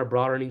drawing our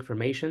broadening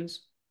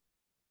formations,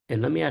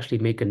 and let me actually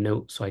make a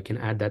note so I can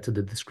add that to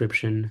the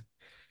description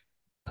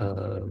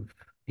of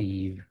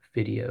the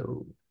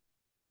video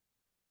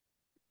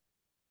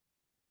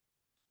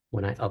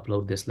when I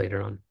upload this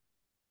later on,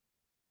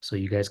 so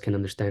you guys can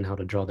understand how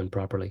to draw them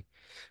properly.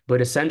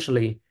 But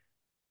essentially,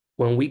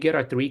 when we get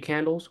our three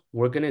candles,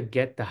 we're going to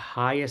get the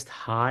highest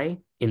high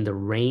in the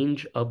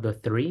range of the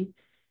three,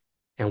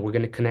 and we're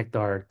going to connect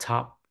our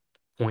top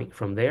point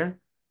from there.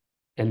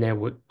 And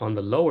then on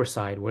the lower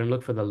side, we're going to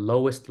look for the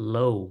lowest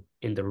low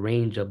in the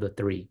range of the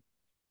three,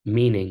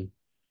 meaning,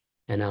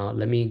 and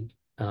let me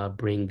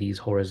bring these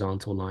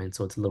horizontal lines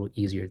so it's a little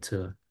easier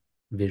to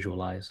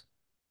visualize.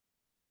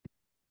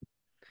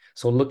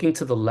 So looking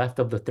to the left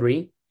of the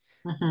three,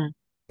 Mm-hmm.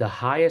 the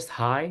highest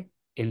high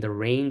in the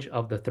range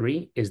of the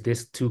three is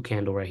this two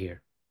candle right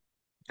here.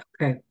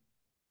 Okay,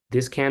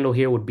 This candle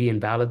here would be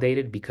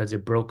invalidated because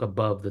it broke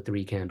above the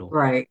three candle.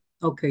 right.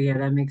 Okay, yeah,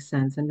 that makes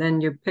sense. And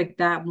then you pick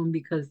that one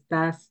because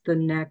that's the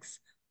next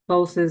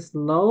closest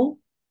low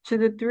to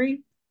the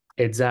 3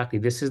 Exactly.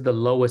 This is the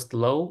lowest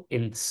low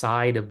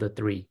inside of the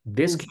three.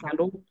 This inside.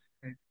 candle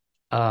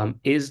Okay,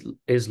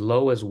 is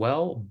low as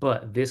well,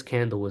 but this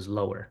candle is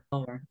lower.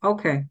 lower.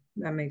 Okay,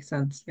 that makes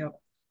sense. Yep.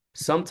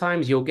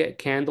 Sometimes you'll get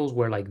candles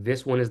where like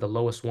this one is the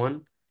lowest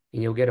one,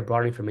 and you'll get a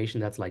broad information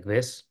that's like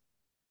this.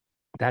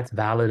 That's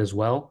valid as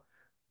well.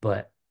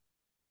 But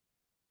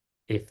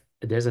if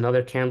there's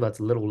another candle that's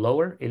a little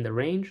lower in the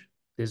range,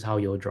 this is how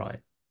you'll draw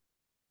it.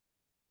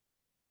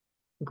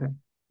 Okay.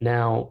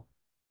 Now,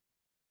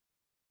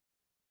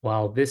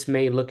 while this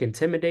may look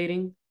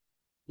intimidating,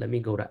 let's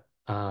go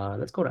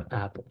to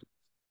Apple.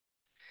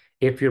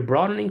 If your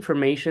broadening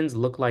formations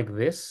look like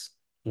this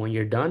when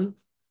you're done,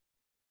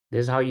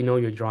 this is how you know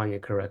you're drawing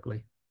it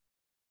correctly.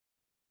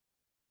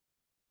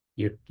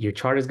 Your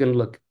chart is going to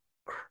look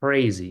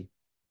crazy.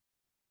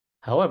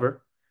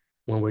 However,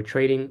 when we're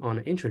trading on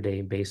an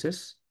intraday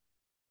basis,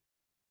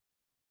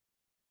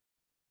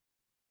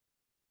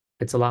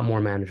 it's a lot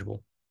more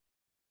manageable,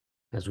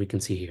 as we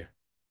can see here.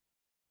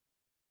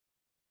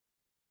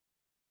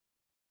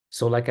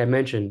 So like I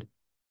mentioned,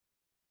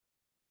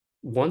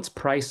 once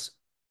price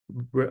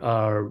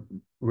uh,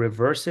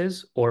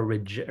 reverses or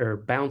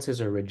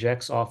bounces or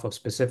rejects off of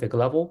specific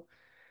level,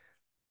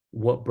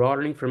 what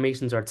broadening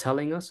formations are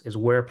telling us is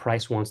where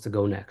price wants to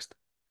go next.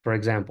 For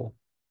example,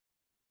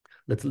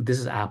 this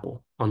is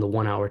Apple on the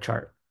 1 hour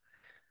chart.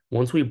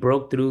 Once we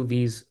broke through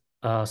these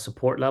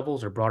support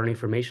levels or broadening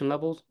formation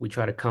levels, we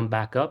try to come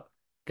back up,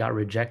 got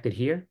rejected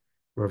here,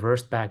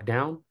 reversed back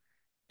down,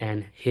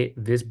 and hit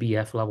this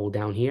BF level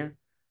down here,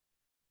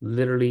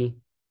 literally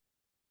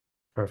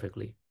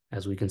perfectly,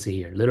 as we can see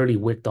here, literally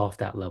wicked off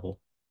that level.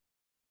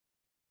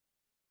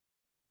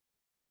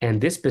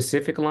 And this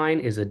specific line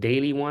is a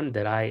daily one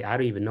that I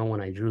don't even know when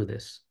I drew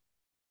this.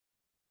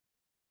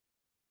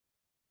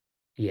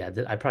 Yeah,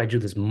 I probably drew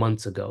this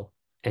months ago.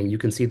 And you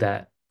can see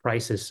that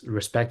price is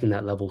respecting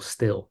that level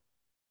still.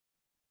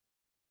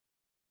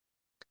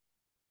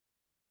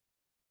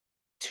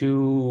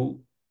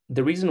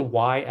 The reason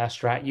why as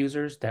strat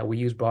users that we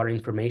use broader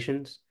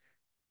informations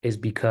is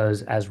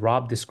because as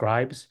Rob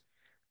describes,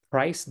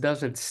 price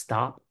doesn't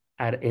stop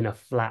in a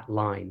flat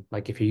line,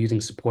 like if you're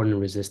using support and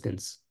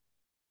resistance.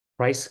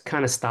 Price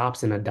kind of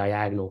stops in a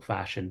diagonal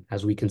fashion,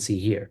 as we can see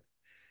here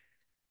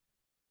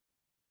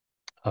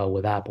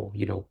with Apple.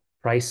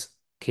 Price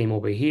came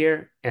over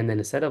here, and then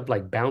instead of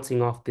like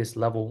bouncing off this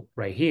level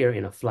right here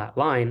in a flat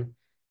line,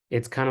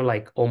 it's kind of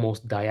like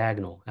almost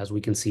diagonal, as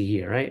we can see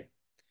here, right?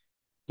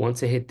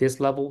 Once it hit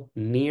this level,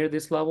 near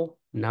this level,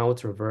 now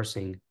it's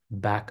reversing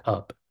back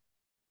up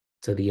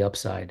to the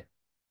upside,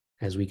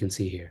 as we can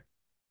see here.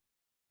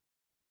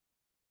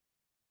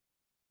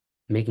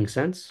 Making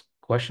sense?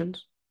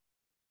 Questions?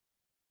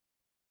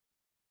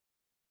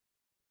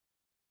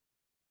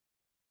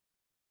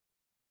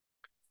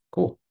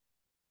 Cool.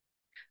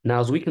 Now,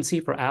 as we can see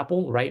for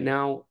Apple, right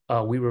now,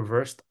 we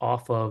reversed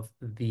off of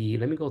let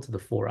me go to the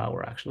 4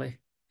 hour actually.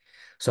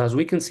 So as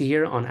we can see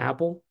here on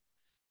Apple,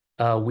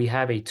 we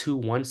have a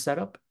 2-1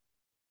 setup.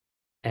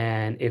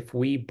 And if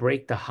we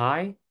break the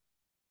high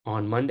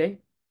on Monday,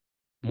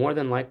 more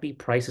than likely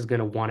price is going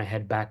to want to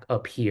head back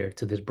up here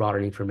to this broader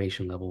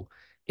information level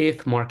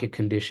if market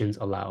conditions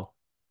allow.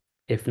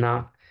 If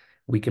not,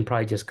 we can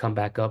probably just come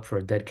back up for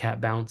a dead cat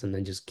bounce and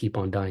then just keep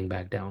on dying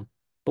back down.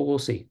 But we'll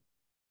see.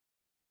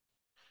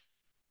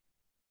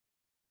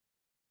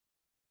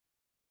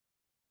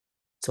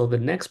 So the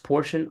next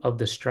portion of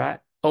the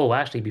strat, oh,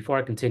 actually, before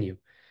I continue,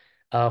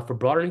 for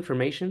broader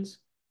informations,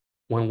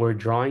 when we're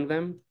drawing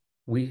them,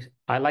 we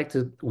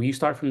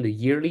start from the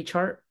yearly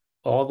chart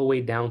all the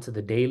way down to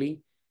the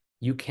daily.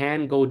 You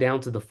can go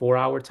down to the 4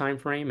 hour time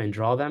frame and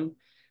draw them.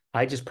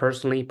 I just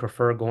personally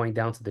prefer going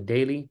down to the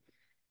daily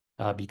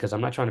because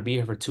I'm not trying to be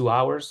here for 2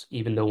 hours,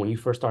 even though when you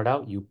first start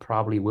out, you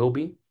probably will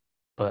be.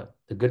 But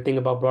the good thing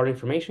about broad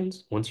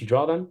informations, once you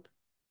draw them,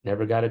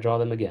 never got to draw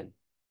them again,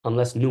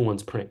 unless new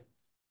ones print.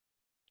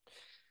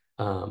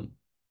 Um,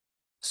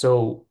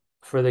 so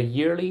for the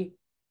yearly,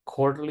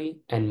 quarterly,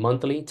 and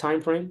monthly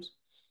timeframes,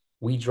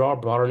 we draw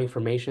broader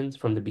informations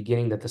from the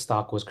beginning that the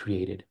stock was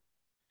created.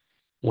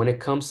 When it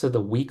comes to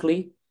the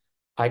weekly,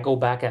 I go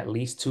back at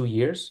least 2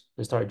 years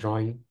and start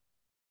drawing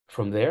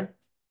from there.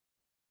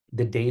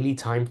 The daily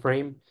time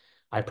frame,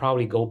 I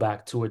probably go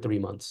back 2 or 3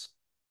 months.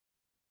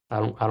 I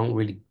don't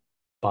really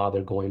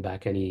bother going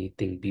back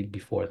anything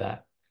before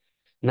that.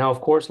 Now,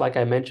 of course, like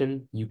I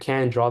mentioned, you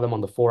can draw them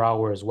on the 4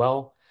 hour as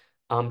well.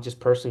 I'm just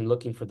personally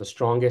looking for the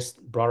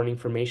strongest broadening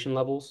information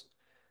levels.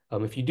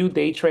 If you do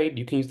day trade,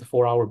 you can use the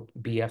 4 hour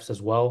BFs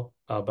as well,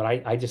 but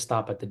I just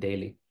stop at the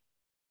daily.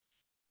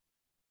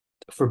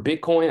 For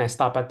Bitcoin, I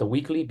stop at the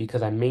weekly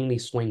because I mainly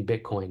swing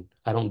Bitcoin.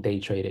 I don't day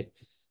trade it.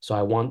 So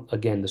I want,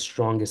 again, the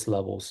strongest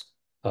levels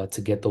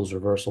to get those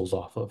reversals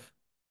off of.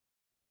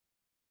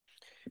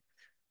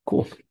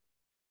 Cool.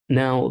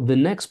 Now, the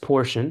next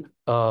portion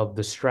of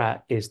the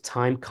strat is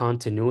time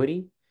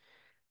continuity.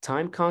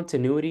 Time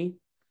continuity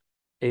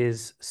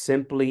is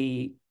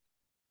simply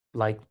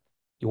like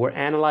you're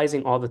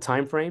analyzing all the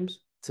time frames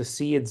to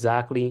see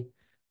exactly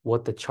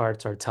what the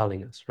charts are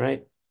telling us,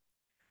 right?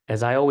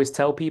 As I always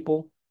tell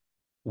people,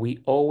 we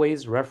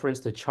always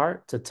reference the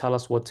chart to tell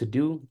us what to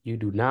do. You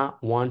do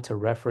not want to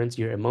reference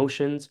your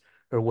emotions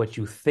or what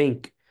you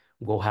think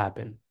will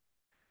happen.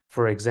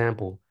 For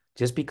example,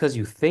 just because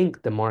you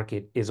think the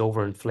market is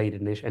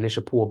overinflated and it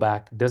should pull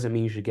back doesn't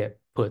mean you should get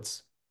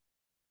puts,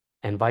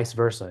 and vice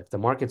versa. If the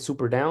market's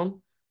super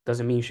down,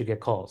 doesn't mean you should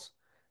get calls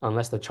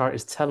unless the chart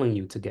is telling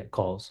you to get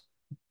calls.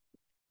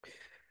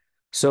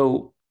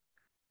 So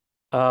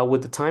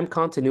with the time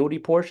continuity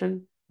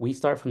portion, we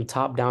start from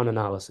top-down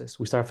analysis.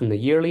 We start from the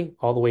yearly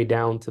all the way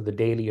down to the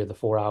daily or the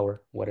 4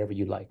 hour, whatever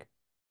you like.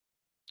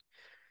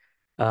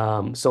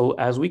 So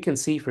as we can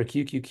see for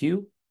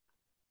QQQ,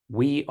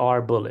 we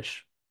are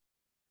bullish.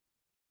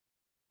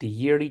 The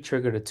yearly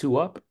triggered a 2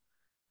 up.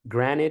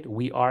 Granted,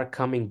 we are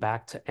coming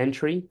back to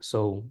entry,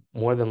 so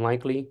more than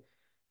likely,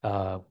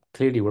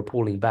 clearly we're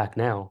pulling back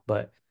now,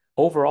 but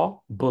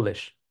overall,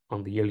 bullish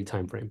on the yearly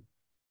time frame.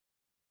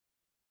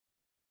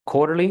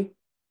 Quarterly,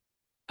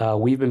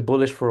 we've been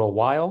bullish for a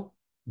while,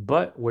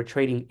 but we're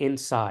trading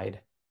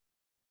inside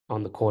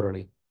on the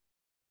quarterly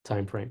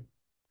time frame,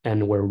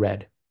 and we're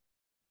red.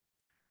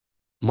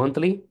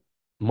 Monthly,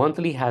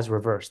 monthly has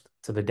reversed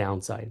to the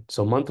downside.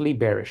 So monthly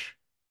bearish,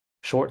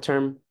 short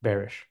term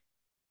bearish.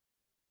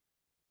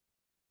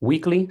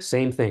 Weekly,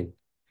 same thing.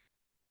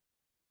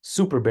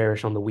 Super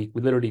bearish on the week.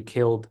 We literally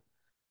killed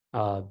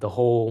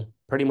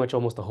pretty much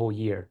almost the whole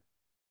year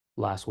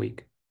last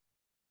week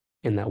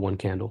in that one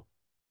candle.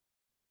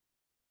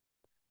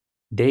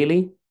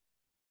 Daily,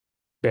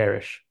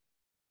 bearish.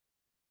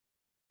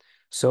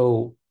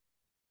 So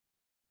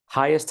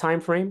highest time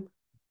frame,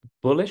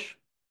 bullish.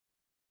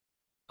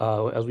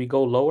 As we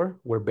go lower,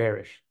 we're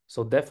bearish.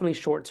 So definitely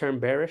short-term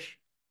bearish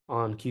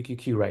on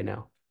QQQ right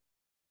now.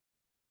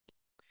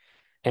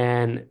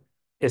 And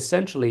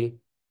essentially,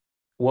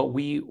 what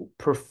we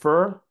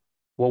prefer,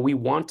 what we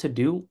want to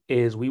do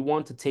is we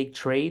want to take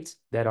trades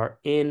that are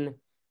in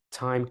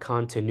time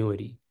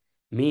continuity.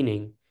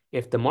 Meaning,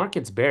 if the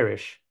market's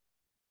bearish,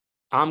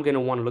 I'm going to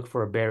want to look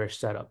for a bearish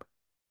setup.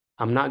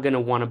 I'm not going to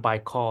want to buy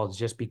calls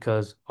just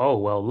because, oh,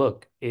 well,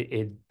 look,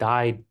 it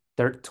died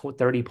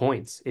 30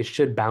 points. It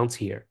should bounce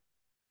here.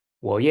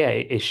 Well, yeah,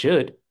 it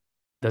should.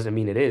 Doesn't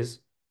mean it is.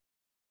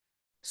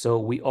 So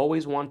we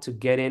always want to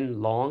get in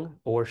long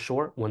or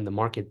short when the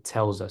market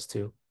tells us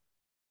to.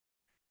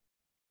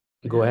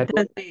 Go ahead.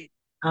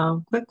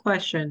 Quick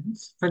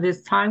questions for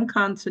this time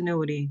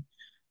continuity.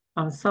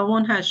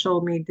 Someone has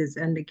showed me this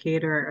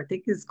indicator, I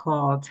think it's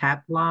called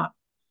tap lock,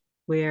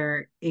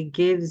 where it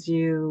gives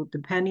you,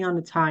 depending on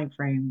the time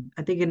frame,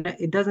 I think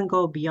it doesn't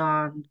go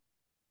beyond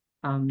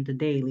the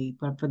daily,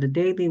 but for the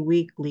daily,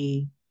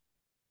 weekly,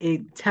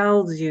 it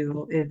tells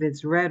you if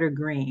it's red or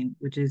green,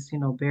 which is,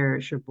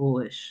 bearish or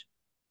bullish.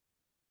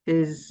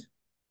 Is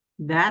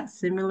that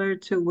similar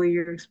to what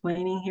you're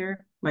explaining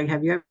here? Like,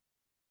 have you ever?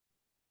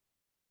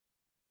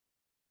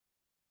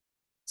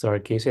 Sorry,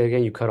 can you say it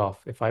again? You cut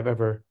off. If I've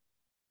ever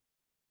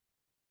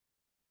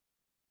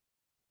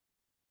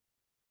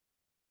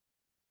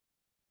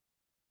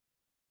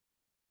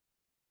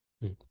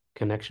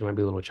connection might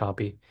be a little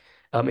choppy.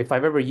 If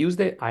I've ever used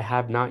it, I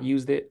have not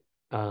used it.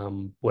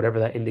 Whatever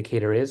that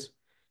indicator is.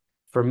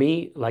 For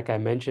me, like I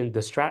mentioned,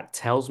 the strat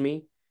tells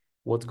me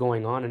what's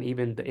going on, and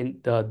even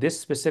this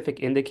specific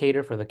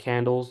indicator for the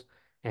candles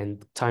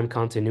and time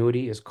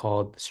continuity is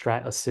called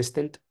Strat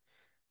Assistant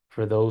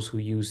for those who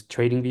use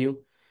TradingView.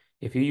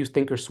 If you use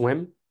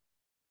Thinkorswim,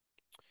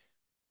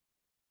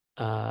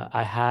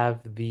 I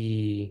have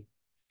the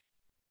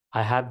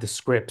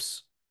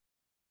scripts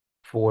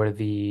for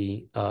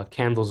the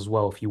candles as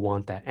well if you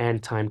want that,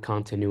 and time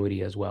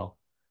continuity as well.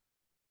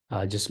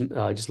 Just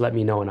let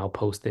me know and I'll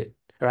post it.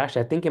 Or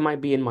actually, I think it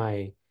might be in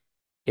my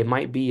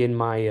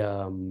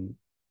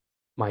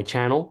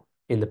channel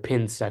in the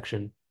pinned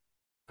section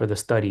for the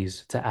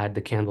studies to add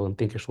the candle and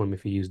Thinkorswim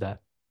if you use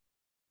that.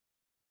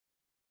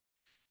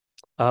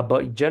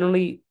 But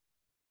generally,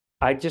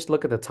 I just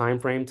look at the time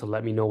frame to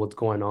let me know what's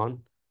going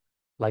on.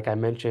 Like I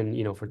mentioned,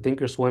 for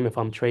Thinkorswim, if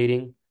I'm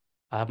trading,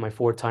 I have my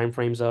 4 time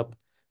frames up.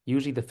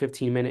 Usually the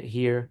 15-minute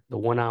here, the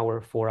 1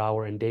 hour, 4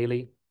 hour, and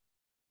daily.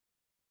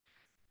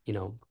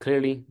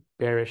 Clearly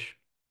bearish,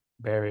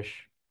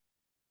 bearish,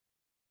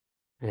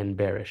 and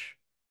bearish.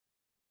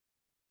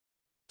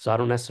 So I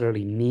don't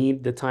necessarily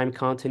need the time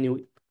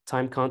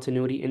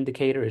continuity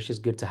indicator. It's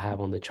just good to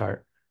have on the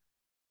chart.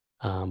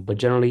 But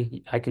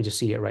generally, I can just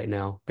see it right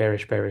now.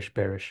 Bearish, bearish,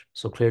 bearish.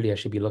 So clearly I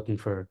should be looking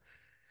for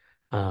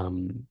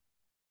um,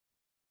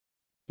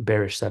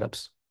 bearish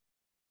setups.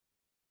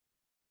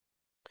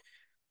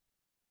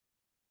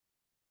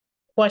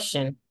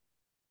 Question.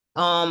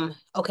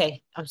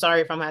 Okay. I'm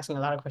sorry if I'm asking a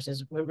lot of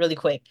questions really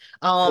quick.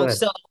 Go ahead.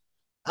 So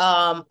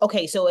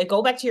okay, so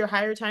go back to your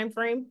higher time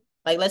frame.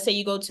 Like let's say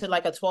you go to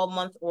like a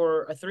 12-month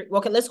or a three.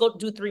 Okay, let's go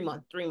do 3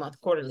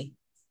 month quarterly.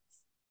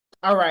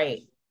 All right.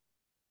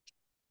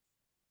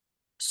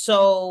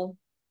 So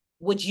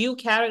would you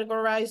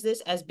categorize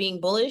this as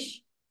being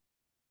bullish?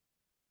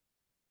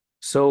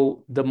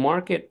 So the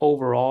market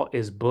overall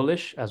is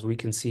bullish, as we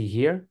can see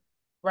here.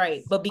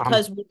 Right. But I'm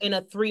because in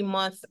a 3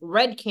 month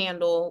red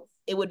candle,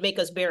 it would make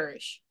us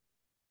bearish.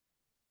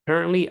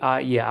 currently,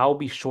 yeah, I'll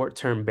be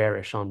short-term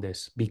bearish on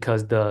this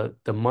because the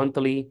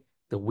monthly,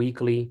 the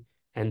weekly,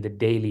 and the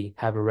daily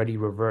have already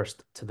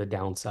reversed to the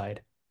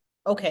downside.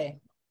 Okay.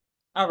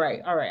 All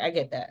right, all right. I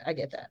get that. I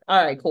get that.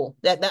 All right, cool.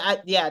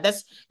 Yeah,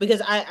 that's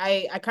because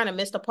I kind of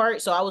missed a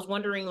part. So I was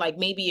wondering, like,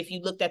 maybe if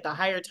you looked at the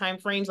higher time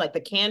frames, like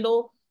the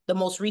candle, the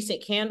most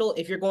recent candle,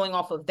 if you're going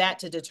off of that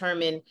to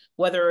determine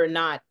whether or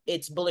not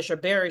it's bullish or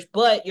bearish.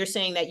 But you're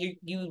saying that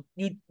you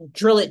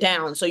drill it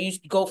down, so you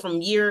go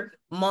from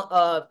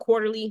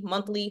quarterly,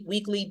 monthly,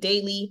 weekly,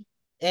 daily,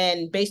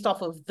 and based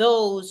off of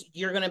those,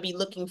 you're gonna be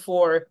looking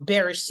for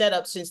bearish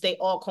setups since they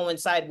all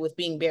coincide with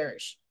being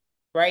bearish,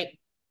 right?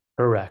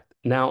 Correct.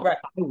 Now, Right.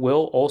 I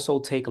will also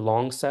take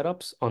long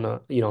setups on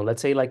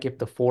let's say like if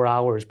the 4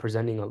 hour is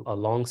presenting a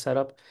long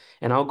setup,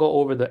 and I'll go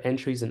over the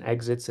entries and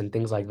exits and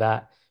things like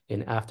that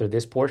in after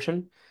this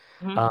portion.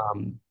 Mhm.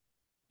 Um,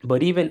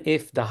 but even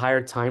if the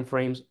higher time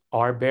frames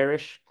are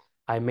bearish,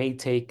 I may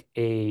take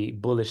a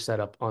bullish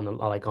setup on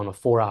a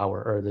 4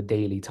 hour or the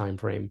daily time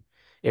frame.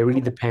 It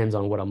really Okay. depends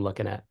on what I'm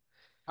looking at.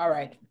 All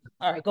right.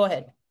 All right. Go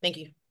ahead. Thank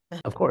you.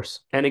 Of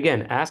course. And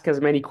again, ask as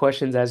many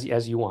questions as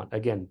you want.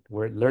 Again,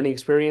 we're learning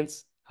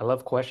experience. I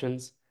love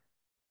questions,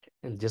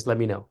 and just let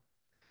me know.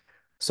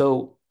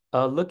 So,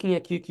 looking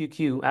at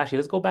QQQ, actually,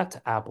 let's go back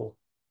to Apple.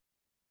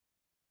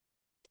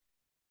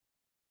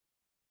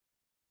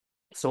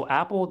 So,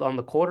 Apple on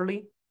the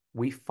quarterly,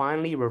 we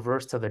finally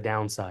reversed to the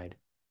downside,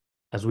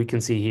 as we can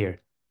see here.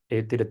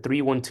 It did a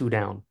 3-1-2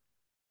 down.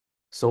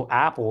 So,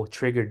 Apple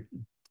triggered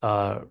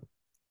uh,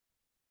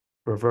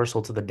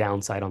 reversal to the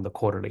downside on the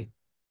quarterly.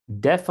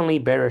 Definitely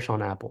bearish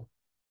on Apple.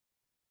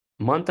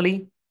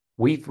 Monthly,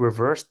 we've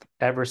reversed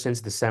ever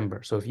since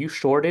December. So, if you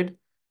shorted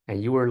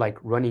and you were like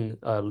running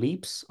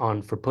leaps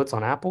on for puts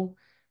on Apple,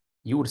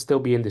 you would still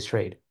be in this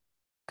trade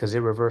because it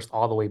reversed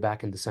all the way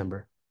back in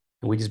December.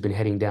 And we just been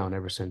heading down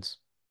ever since.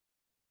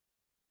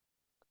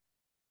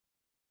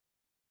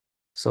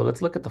 So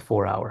let's look at the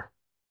 4 hour.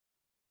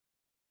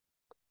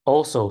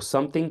 Also,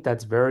 something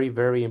that's very,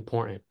 very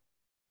important.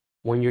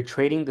 When you're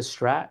trading the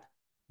strat,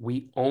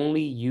 we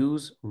only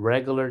use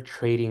regular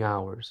trading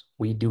hours.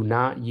 We do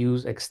not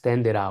use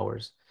extended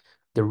hours.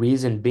 The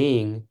reason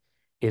being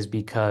is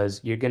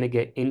because you're going to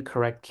get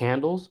incorrect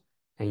candles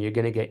and you're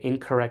going to get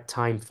incorrect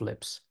time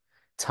flips.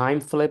 Time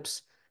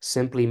flips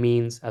simply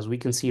means, as we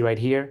can see right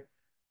here,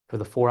 for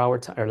the 4 hour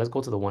time, or let's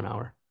go to the 1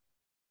 hour.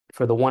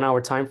 For the 1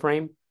 hour time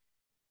frame,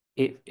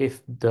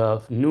 if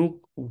the new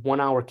 1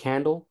 hour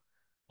candle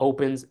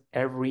opens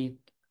every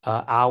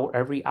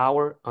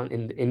hour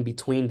in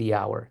between the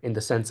hour, in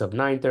the sense of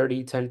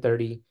 9:30,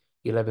 10:30,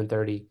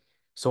 11:30,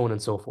 so on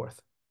and so forth.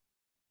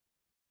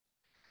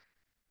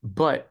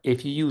 But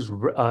if you use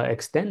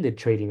extended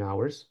trading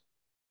hours,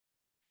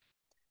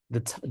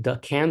 the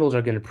candles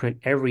are going to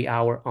print every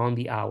hour on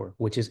the hour,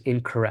 which is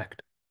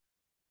incorrect.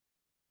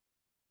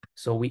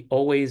 So we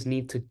always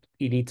need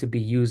to be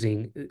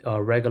using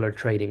regular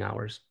trading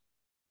hours.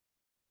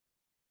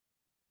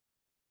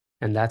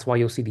 And that's why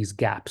you'll see these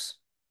gaps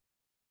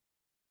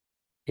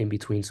in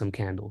between some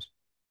candles,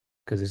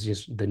 because it's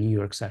just the New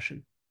York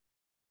session.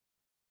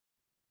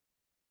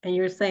 And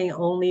you're saying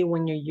only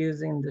when you're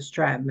using the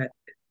strat method.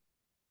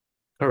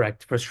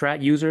 Correct. For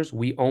strat users,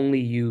 we only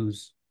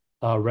use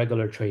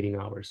regular trading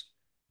hours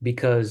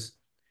because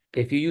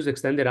if you use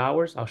extended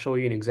hours, I'll show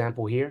you an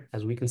example here.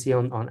 As we can see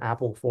on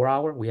Apple 4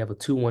 hour, we have a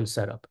 2-1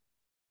 setup.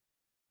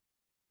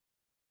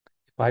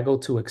 If I go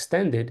to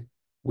extended,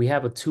 we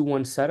have a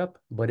 2-1 setup,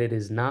 but it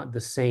is not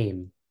the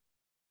same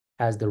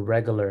as the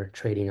regular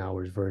trading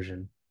hours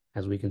version,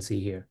 as we can see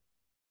here.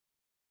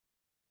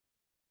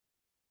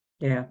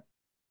 Yeah.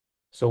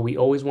 So we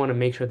always want to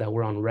make sure that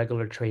we're on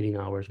regular trading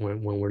hours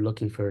when we're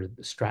looking for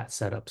strat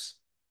setups.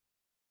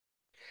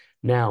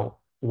 Now,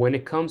 when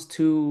it comes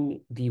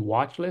to the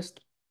watch list,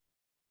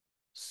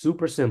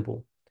 super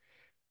simple.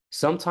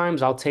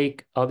 Sometimes I'll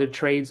take other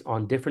trades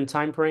on different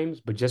time frames,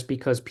 but just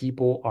because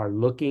people are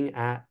looking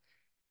at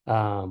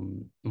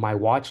my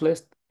watch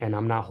list and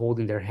I'm not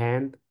holding their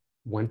hand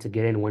when to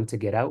get in, when to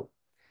get out,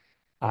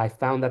 I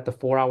found that the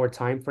 4 hour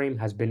time frame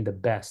has been the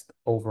best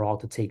overall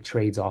to take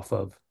trades off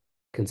of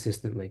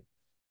consistently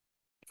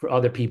for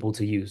other people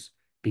to use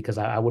because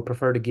I would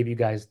prefer to give you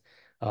guys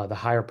the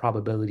higher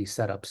probability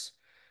setups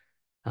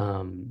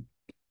um,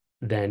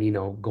 than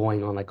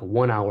going on like a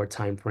 1 hour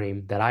time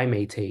frame that I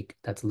may take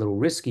that's a little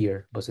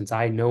riskier. But since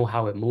I know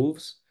how it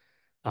moves,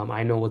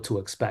 I know what to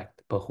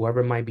expect. But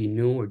whoever might be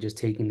new or just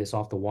taking this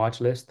off the watch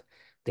list,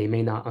 they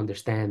may not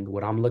understand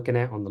what I'm looking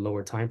at on the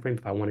lower time frame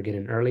if I want to get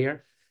in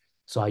earlier.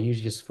 So I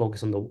usually just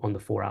focus on the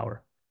 4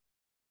 hour.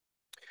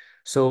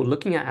 So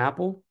looking at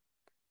Apple,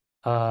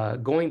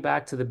 going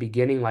back to the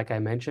beginning, like I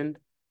mentioned,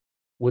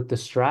 with the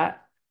strat,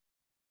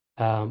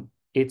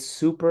 it's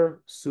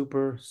super,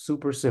 super,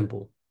 super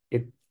simple.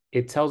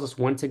 It tells us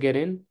when to get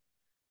in,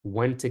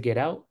 when to get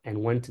out,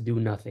 and when to do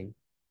nothing.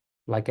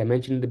 Like I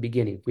mentioned in the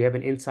beginning, if we have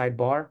an inside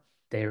bar,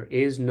 there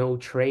is no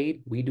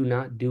trade. We do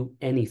not do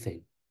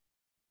anything.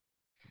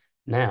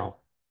 Now,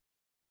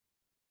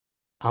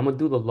 I'm gonna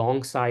do the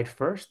long side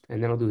first,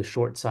 and then I'll do the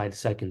short side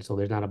second, so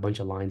there's not a bunch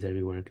of lines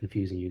everywhere and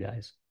confusing you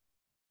guys.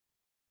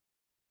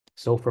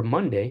 So for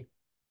Monday,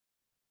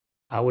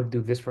 I would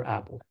do this for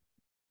Apple.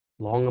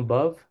 Long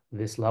above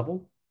this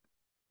level.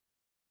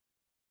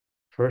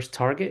 First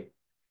target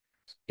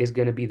is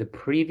going to be the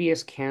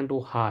previous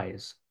candle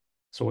highs.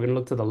 So we're going to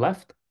look to the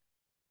left.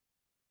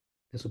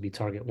 This will be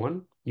target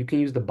 1. You can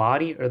use the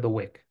body or the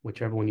wick,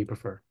 whichever one you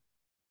prefer.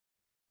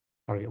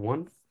 Target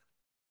 1.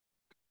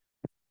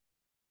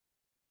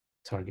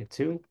 Target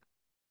 2.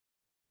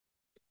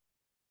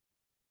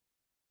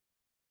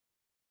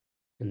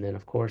 And then,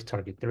 of course,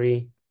 target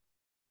 3.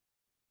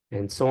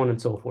 And so on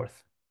and so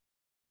forth.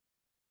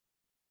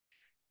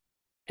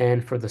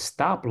 And for the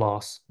stop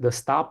loss,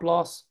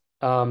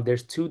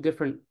 there's 2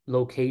 different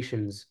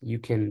locations you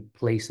can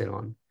place it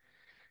on.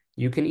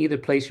 You can either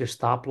place your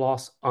stop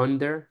loss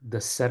under the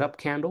setup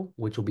candle,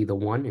 which will be the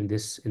 1 in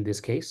this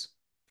case.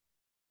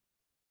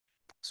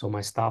 So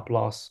my stop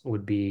loss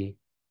would be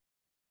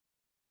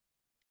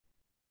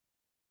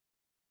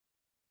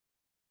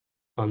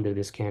under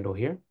this candle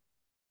here.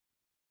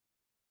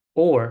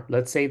 Or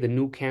let's say the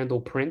new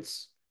candle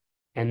prints,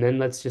 and then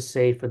let's just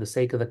say for the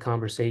sake of the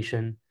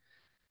conversation,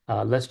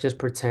 let's just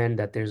pretend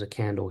that there's a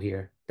candle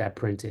here that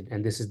printed,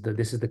 and this is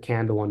the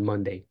candle on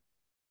Monday,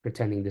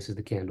 pretending this is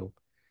the candle.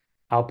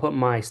 I'll put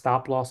my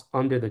stop loss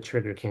under the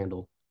trigger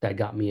candle that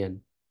got me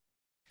in.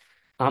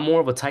 I'm more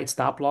of a tight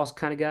stop loss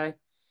kind of guy,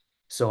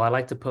 so I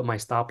like to put my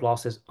stop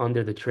losses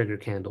under the trigger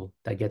candle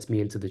that gets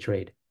me into the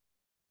trade.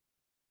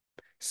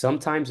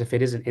 Sometimes if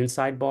it is an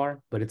inside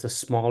bar, but it's a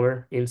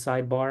smaller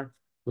inside bar,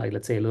 like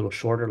let's say a little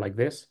shorter like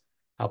this,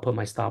 I'll put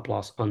my stop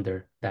loss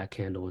under that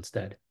candle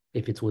instead,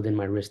 if it's within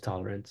my risk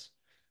tolerance.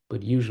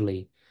 But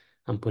usually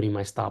I'm putting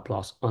my stop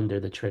loss under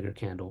the trigger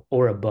candle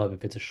or above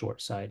if it's a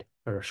short side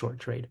or a short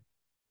trade.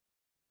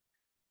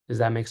 Does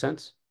that make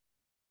sense?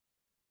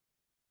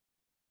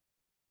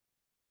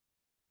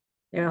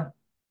 Yeah.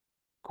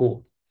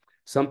 Cool.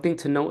 Something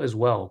to note as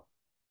well.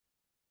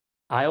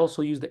 I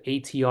also use the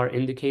ATR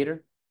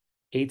indicator.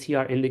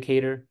 ATR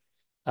indicator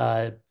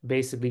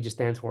basically just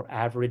stands for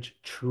average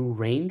true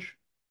range.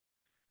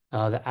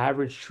 The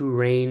average true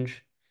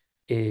range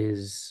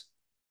is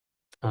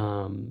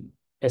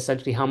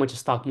essentially how much a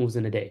stock moves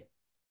in a day.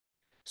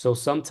 So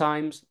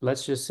sometimes,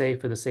 let's just say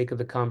for the sake of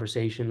the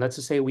conversation, let's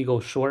just say we go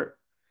short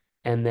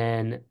and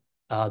then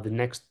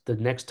the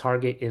next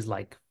target is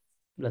like,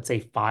 let's say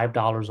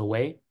 $5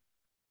 away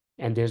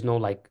and there's no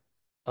like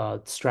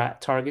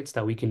strat targets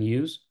that we can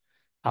use.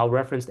 I'll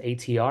reference the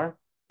ATR,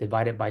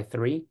 divide it by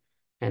 3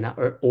 and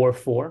or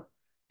 4,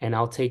 and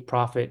I'll take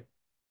profit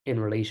in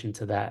relation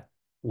to that,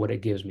 what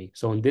it gives me.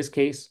 So in this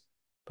case,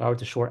 if I were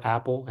to short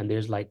Apple and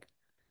there's like,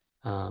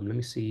 let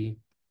me see,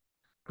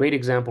 great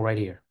example right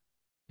here.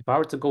 If I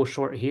were to go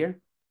short here,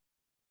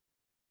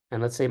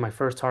 and let's say my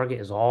first target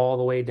is all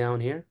the way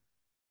down here,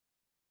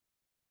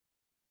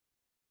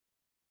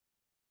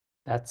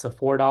 that's a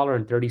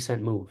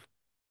 $4.30 move.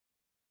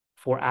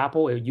 For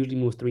Apple, it usually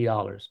moves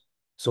 $3.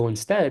 So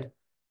instead,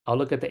 I'll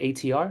look at the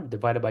ATR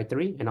divided by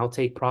 3, and I'll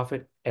take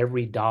profit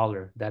every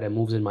dollar that it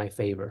moves in my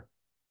favor,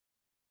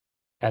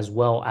 as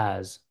well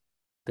as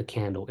the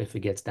candle if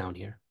it gets down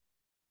here.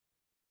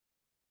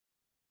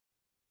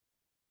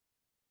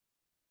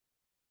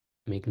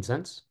 Making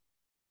sense?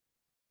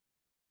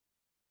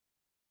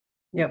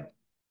 Yep.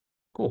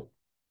 Cool.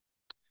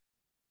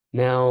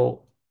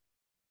 Now,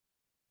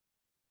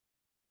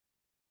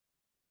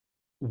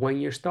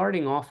 when you're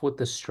starting off with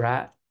the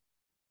strat,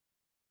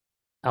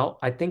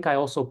 I think I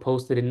also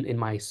posted in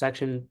my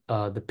section,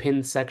 the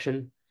pinned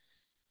section,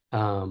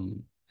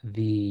 um,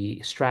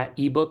 the Strat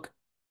ebook.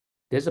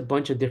 There's a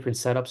bunch of different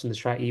setups in the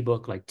Strat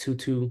ebook, like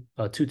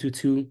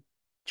 2-2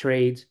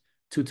 trades,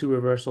 2-2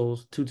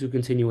 reversals, 2-2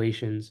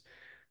 continuations,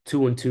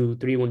 2-1-2,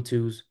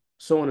 3-1-2s,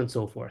 so on and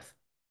so forth.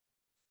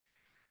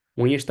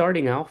 When you're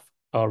starting off,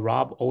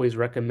 Rob always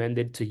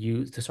recommended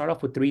to start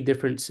off with three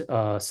different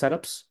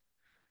setups.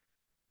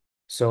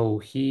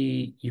 So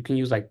you can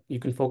use like you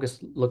can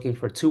focus looking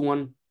for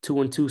 2-1,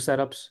 2-1-2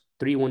 setups,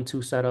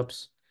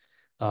 3-1-2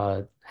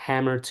 setups,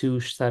 hammer two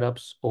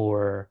setups,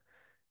 or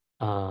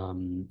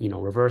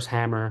reverse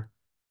hammer,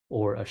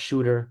 or a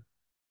shooter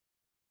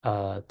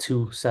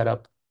two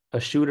setup. A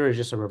shooter is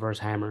just a reverse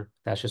hammer.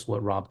 That's just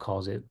what Rob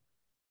calls it.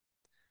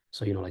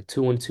 So, like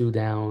 2-1-2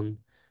 down,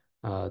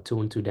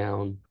 2-1-2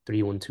 down,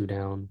 3-1-2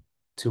 down,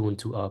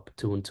 2-1-2 up,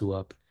 2-1-2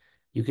 up.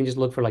 You can just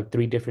look for like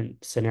three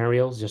different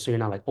scenarios just so you're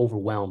not like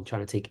overwhelmed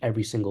trying to take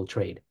every single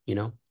trade.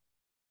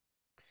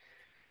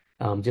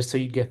 Just so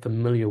you get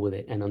familiar with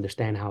it and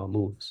understand how it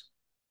moves.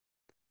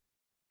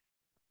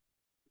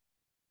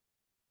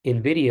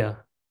 NVIDIA,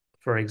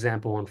 for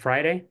example, on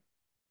Friday,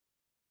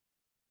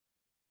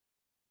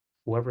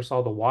 whoever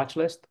saw the watch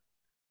list,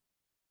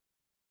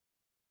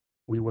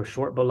 we were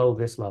short below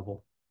this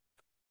level.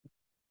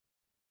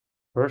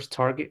 First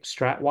target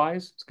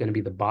strat-wise is going to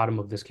be the bottom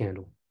of this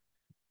candle.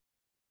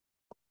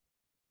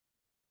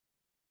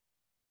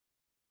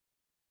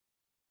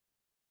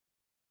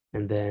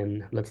 And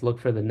then let's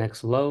look for the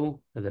next low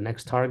or the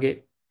next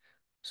target.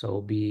 So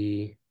it'll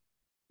be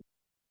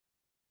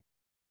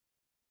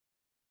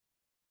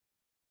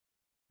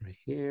right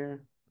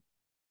here.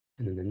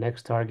 And then the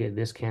next target,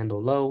 this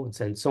candle low,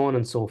 and so on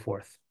and so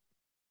forth.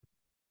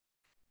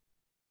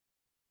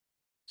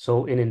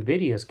 So in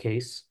NVIDIA's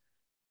case,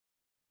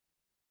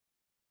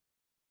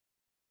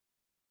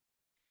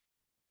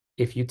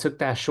 if you took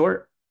that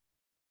short,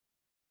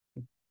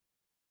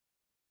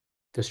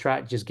 the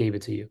strat just gave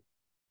it to you.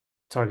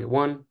 Target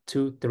 1,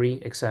 2,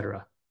 3,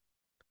 etc.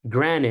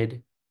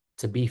 Granted,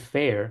 to be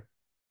fair,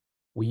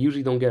 we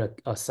usually don't get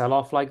a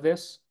sell-off like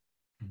this,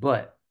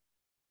 but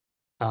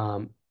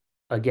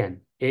again,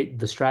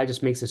 the strat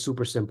just makes it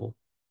super simple.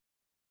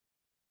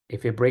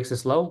 If it breaks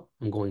this low,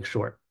 I'm going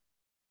short.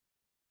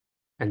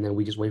 And then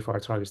we just wait for our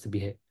targets to be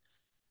hit.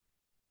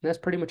 And that's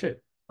pretty much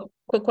it.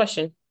 Quick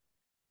question.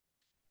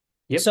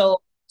 Yep.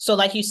 So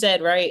like you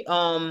said, right?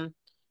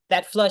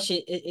 That flush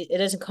it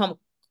doesn't come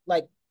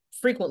like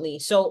frequently.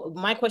 So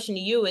my question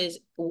to you is,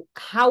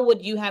 how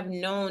would you have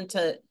known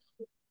to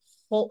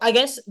hold? I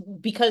guess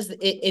because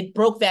it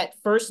broke that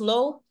first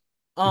low,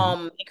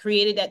 it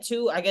created that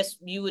two. I guess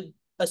you would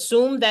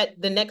assume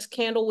that the next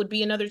candle would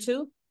be another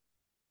two.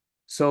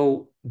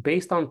 So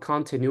based on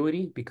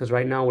continuity, because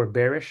right now we're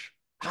bearish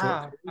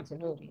short,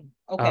 Continuity.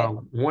 Okay.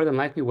 more than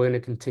likely we're going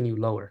to continue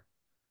lower.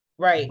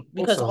 Right,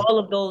 because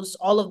Also,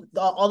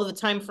 all of the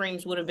time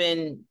frames would have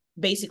been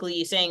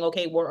basically saying,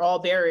 okay, we're all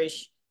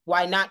bearish.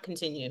 Why not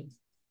continue?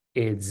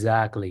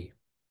 exactly.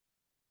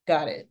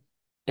 Got it.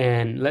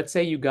 And let's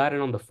say you got it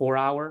on the 4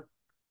 hour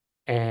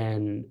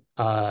and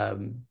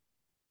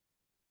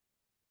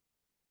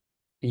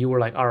you were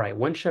like, all right,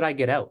 when should I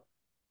get out?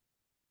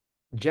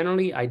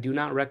 Generally, I do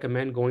not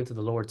recommend going to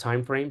the lower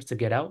time frames to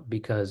get out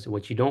because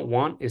what you don't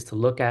want is to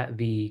look at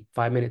the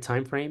 5 minute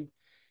time frame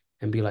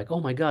and be like, oh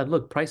my God,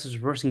 look, price is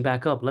reversing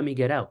back up. Let me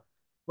get out.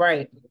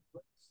 Right.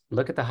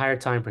 Look at the higher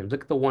time frames.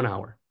 Look at the 1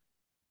 hour.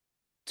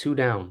 Two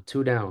down,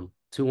 two down,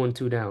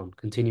 2-1-2 down,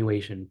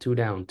 continuation, two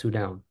down, two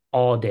down,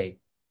 all day.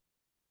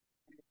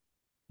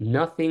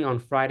 Nothing on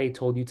Friday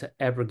told you to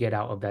ever get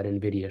out of that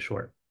NVIDIA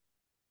short.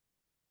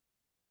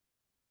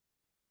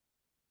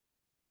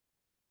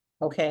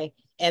 Okay.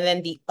 And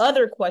then the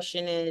other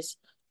question is,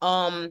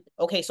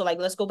 okay, so like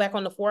let's go back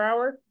on the 4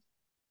 hour.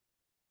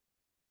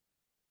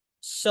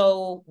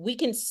 So we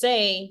can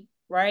say,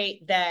 right,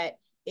 that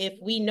if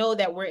we know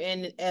that we're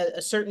in a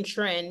certain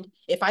trend,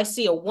 if I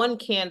see a one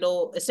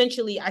candle,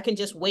 essentially I can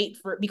just wait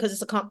for, because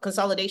it's a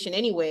consolidation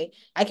anyway,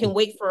 I can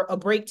wait for a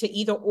break to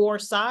either or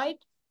side,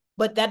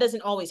 but that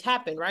doesn't always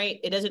happen,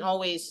 right? It doesn't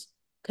always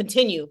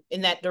continue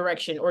in that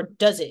direction, or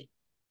does it?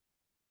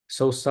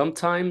 So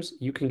sometimes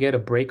you can get a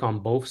break on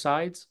both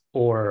sides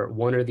or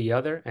one or the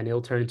other, and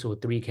it'll turn into a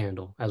three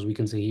candle, as we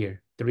can see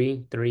here.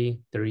 Three,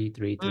 three, three,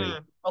 three, three.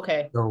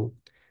 Okay. So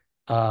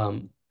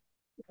um,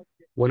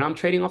 when I'm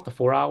trading off the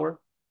 4 hour,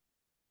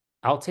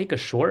 I'll take a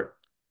short.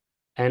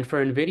 And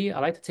for NVIDIA, I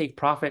like to take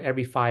profit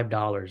every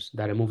 $5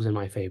 that it moves in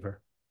my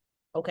favor.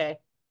 Okay.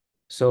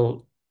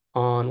 So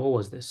on what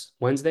was this?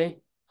 Wednesday?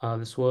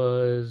 This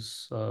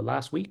was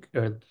last week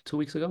or 2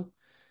 weeks ago.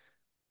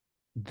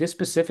 This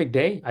specific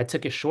day, I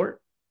took it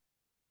short.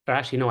 Or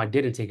actually, no, I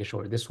didn't take it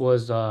short. It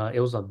was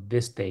on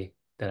this day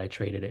that I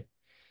traded it.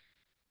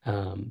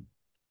 Um,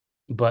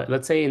 but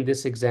let's say in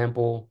this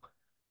example,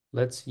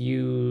 let's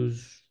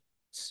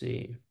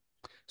see.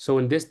 So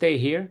in this day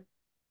here,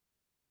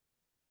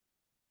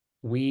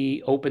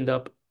 we opened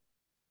up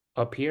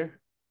here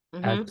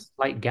as Mm-hmm. a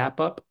slight gap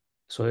up.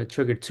 So it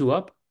triggered two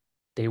up.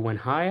 They went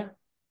higher.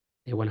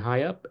 It went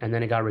high up and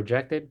then it got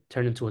rejected,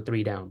 turned into a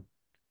 3 down.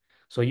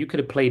 So you could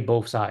have played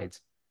both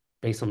sides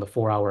based on the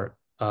 4 hour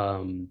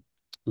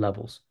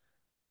levels.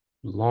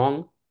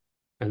 Long,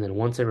 and then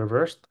once it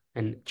reversed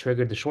and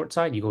triggered the short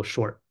side, you go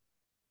short.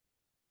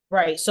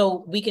 Right.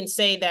 So we can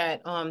say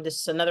that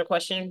this is another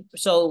question.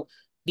 So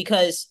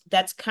because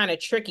that's kind of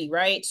tricky,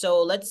 right?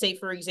 So let's say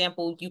for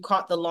example, you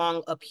caught the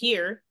long up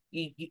here,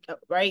 you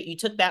right? You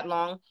took that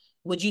long.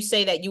 Would you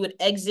say that you would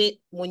exit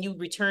when you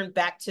return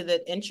back to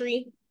the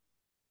entry?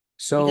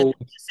 Because So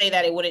say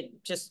that it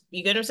wouldn't just,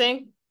 you get what I'm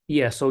saying?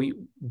 yeah, so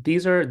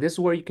this is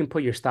where you can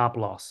put your stop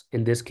loss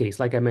in this case.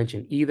 Like I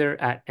mentioned, either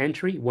at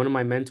entry, one of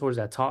my mentors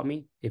that taught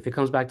me, if it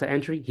comes back to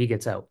entry, he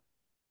gets out.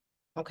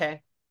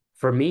 Okay.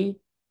 For me,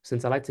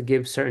 since I like to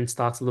give certain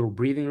stocks a little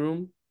breathing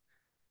room,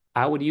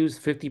 I would use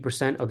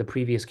 50% of the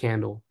previous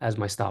candle as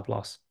my stop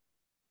loss.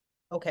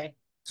 Okay.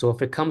 So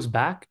if it comes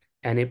back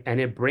and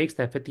it breaks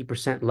that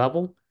 50%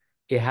 level,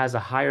 it has a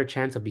higher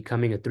chance of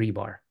becoming a 3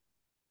 bar.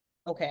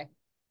 Okay.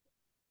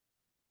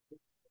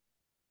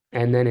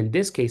 And then in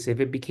this case,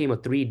 if it became a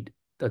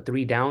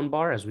three down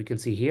bar, as we can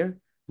see here,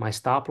 my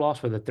stop loss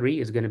for the 3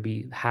 is going to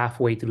be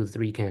halfway through the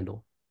 3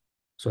 candle.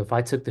 So if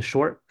I took the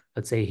short,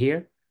 let's say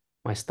here,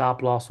 my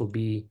stop loss will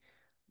be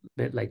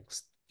a bit like,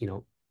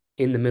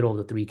 in the middle of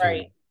the 3 candle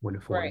Right. when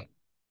it formed.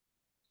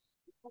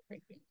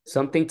 Right.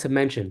 Something to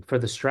mention for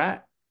the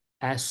strat,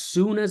 as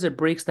soon as it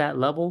breaks that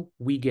level,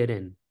 we get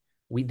in.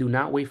 We do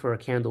not wait for a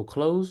candle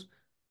close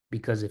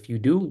because if you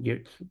do,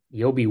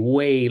 you'll be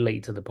way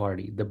late to the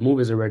party. The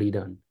move is already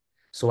done.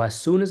 So as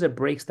soon as it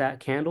breaks that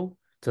candle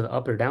to the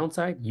up or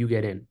downside, you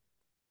get in.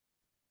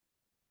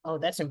 Oh,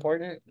 that's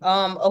important.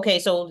 Okay,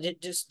 so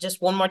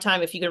just one more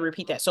time, if you could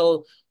repeat that.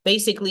 So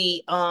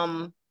basically,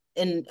 and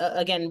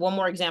again, one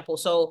more example.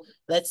 So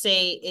let's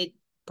say it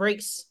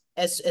breaks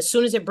as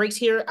soon as it breaks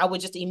here, I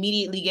would just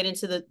immediately get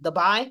into the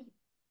buy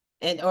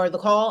and or the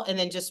call, and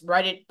then just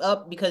write it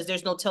up because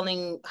there's no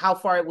telling how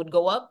far it would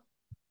go up.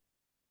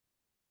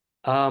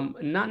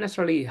 Not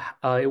necessarily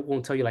it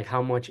won't tell you like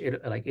how much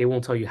it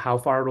won't tell you how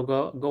far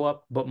it'll go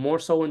up, but more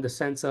so in the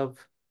sense of,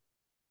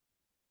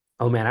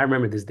 oh man, I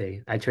remember this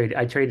day. I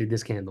traded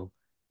this candle.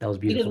 That was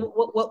Because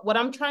beautiful. what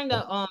I'm trying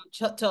to Um,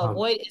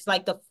 avoid is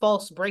like the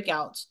false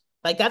breakouts.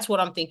 Like that's what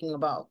I'm thinking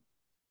about.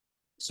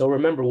 so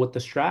remember with the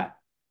strat,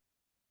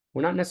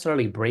 we're not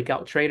necessarily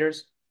breakout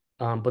traders,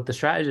 but the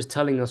strat is just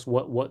telling us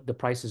what the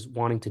price is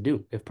wanting to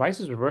do. If price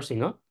is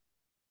reversing up,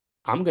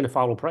 I'm going to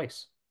follow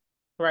price.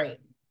 Right.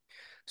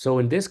 So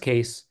in this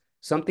case,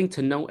 something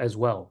to note as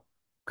well,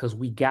 because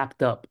we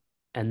gapped up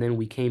and then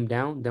we came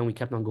down, then we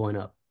kept on going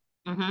up.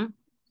 Mm-hmm.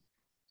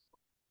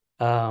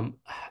 Um,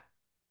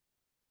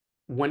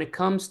 when it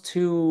comes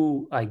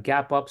to like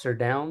gap ups or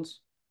downs,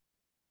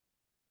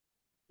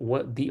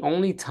 what the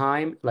only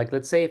time, like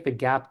let's say if it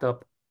gapped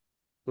up,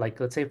 like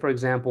let's say for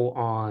example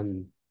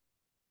on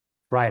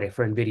Friday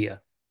for Nvidia,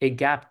 it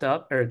gapped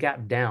up or it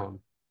gapped down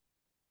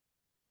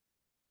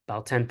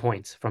about 10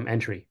 points from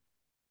entry.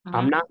 I'm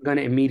Mm-hmm. not going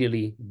to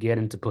immediately get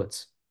into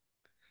puts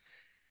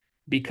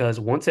because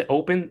once it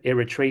opened, it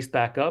retraced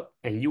back up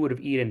and you would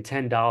have eaten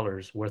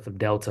 $10 worth of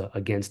delta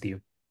against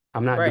you.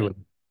 I'm not Right. doing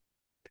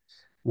it.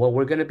 What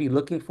we're going to be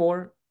looking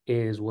for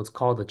is what's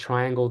called a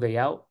triangle day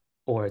out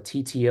or a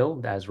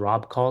TTO, as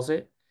Rob calls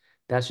it.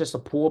 That's just a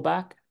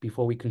pullback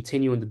before we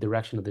continue in the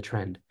direction of the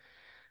trend.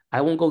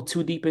 I won't go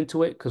too deep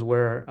into it because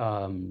we're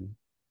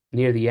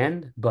near the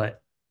end,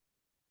 but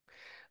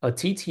a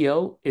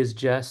TTO is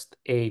just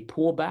a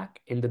pullback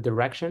in the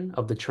direction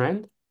of the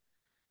trend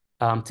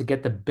to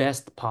get the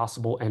best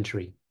possible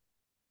entry.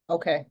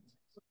 Okay.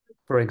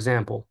 For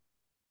example,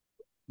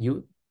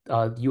 you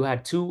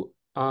had two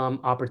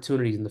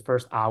opportunities in the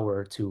first hour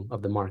or two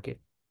of the market.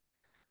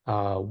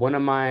 One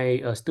of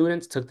my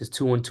students took this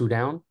 2-1-2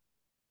 down.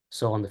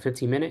 So on the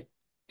 15-minute,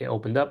 it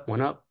opened up,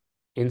 went up,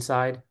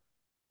 inside,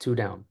 2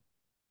 down.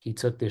 He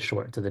took this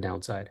short to the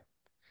downside.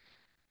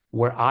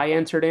 Where I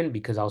entered in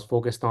because I was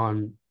focused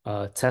on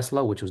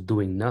Tesla, which was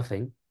doing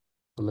nothing,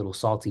 a little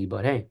salty,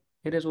 but hey,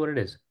 it is what it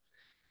is.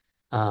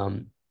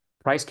 Um,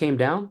 Price came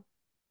down,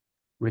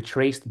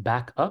 retraced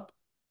back up,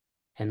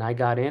 and I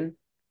got in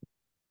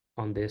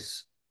on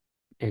this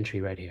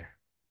entry right here,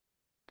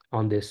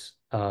 on this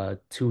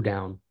 2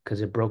 down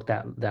because it broke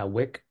that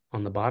wick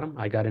on the bottom.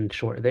 I got in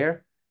short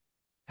there,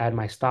 had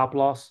my stop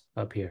loss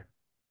up here.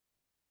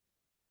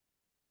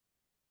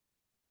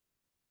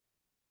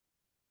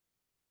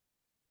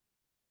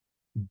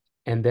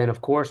 And then,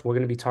 of course, we're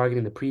going to be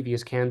targeting the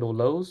previous candle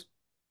lows.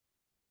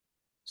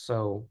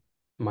 So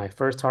my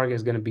first target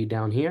is going to be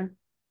down here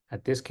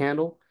at this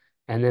candle.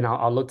 And then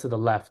I'll look to the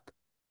left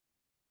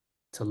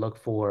to look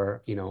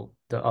for,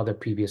 the other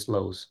previous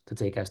lows to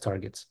take as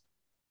targets.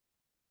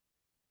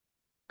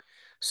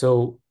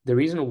 So the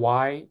reason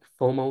why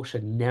FOMO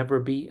should never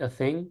be a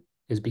thing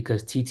is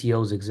because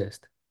TTOs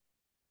exist.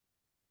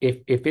 If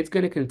it's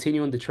going to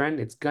continue in the trend,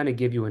 it's going to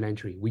give you an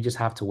entry. We just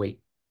have to wait.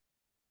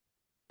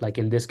 Like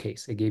in this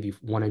case, it gave you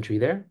one entry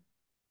there,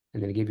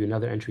 and then it gave you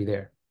another entry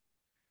there.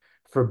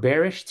 For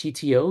bearish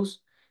TTOs,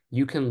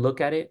 you can look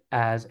at it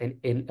as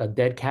in a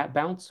dead cat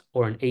bounce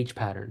or an H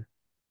pattern.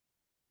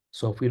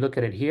 So if we look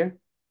at it here,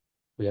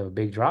 we have a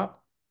big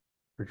drop,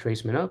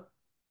 retracement up,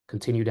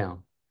 continue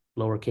down,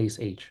 lowercase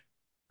h,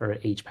 or an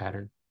H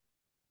pattern.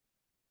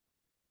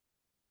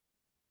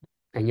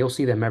 And you'll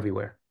see them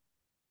everywhere.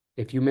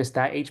 If you missed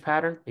that H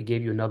pattern, it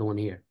gave you another one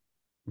here.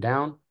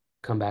 Down,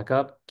 come back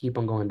up, keep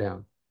on going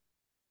down.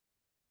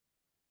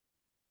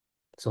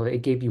 So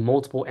it gave you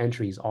multiple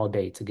entries all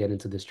day to get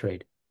into this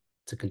trade,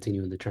 to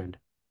continue in the trend.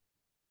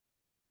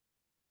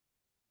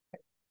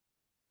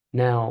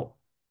 Now,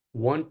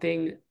 one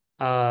thing,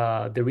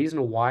 the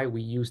reason why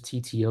we use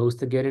TTOs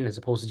to get in as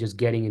opposed to just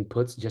getting in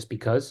puts just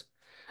because,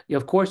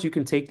 of course, you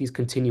can take these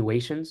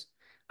continuations.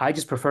 I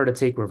just prefer to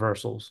take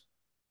reversals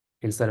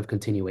instead of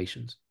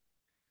continuations.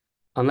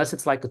 Unless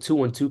it's like a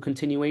 2-1-2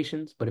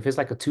 continuations, but if it's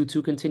like a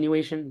 2-2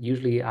 continuation,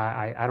 usually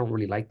I don't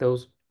really like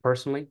those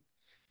personally,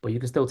 but you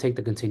can still take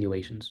the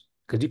continuations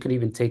because you could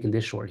even take in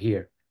this short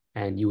here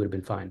and you would have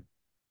been fine.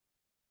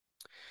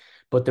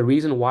 But the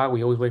reason why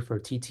we always wait for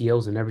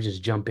TTLs and never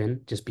just jump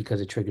in just because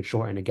it triggered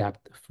short and it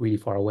gapped really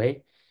far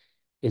away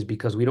is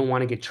because we don't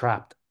want to get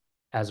trapped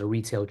as a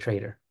retail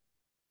trader.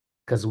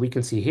 Because we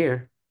can see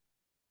here,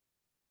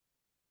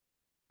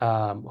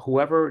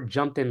 whoever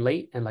jumped in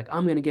late and like,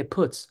 I'm going to get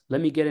puts.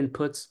 Let me get in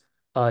puts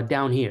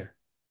down here.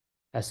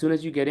 As soon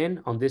as you get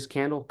in on this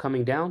candle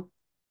coming down,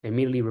 it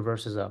immediately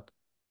reverses up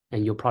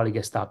and you'll probably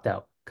get stopped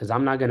out because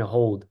I'm not going to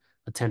hold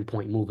a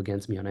 10-point move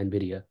against me on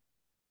NVIDIA.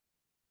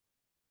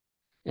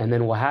 And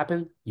then what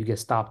happened? You get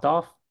stopped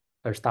off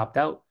or stopped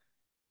out.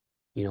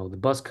 You know, the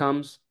bus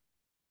comes,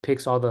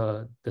 picks all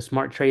the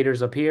smart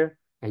traders up here,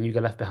 and you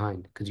get left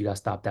behind because you got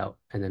stopped out,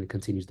 and then it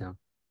continues down.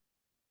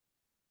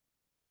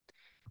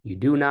 You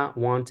do not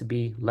want to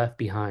be left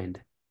behind.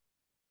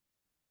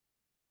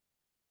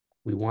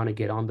 We want to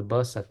get on the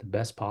bus at the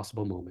best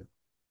possible moment.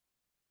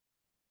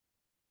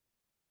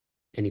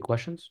 Any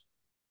questions?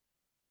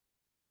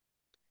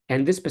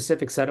 And this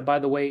specific setup, by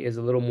the way, is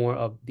a little more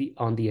of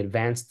on the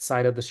advanced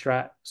side of the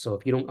strat. So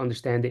if you don't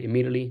understand it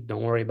immediately,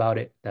 don't worry about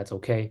it. That's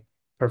okay.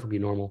 Perfectly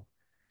normal.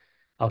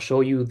 I'll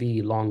show you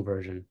the long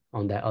version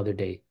on that other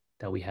day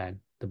that we had,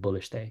 the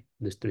bullish day.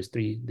 This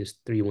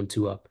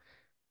 3-1-2 up.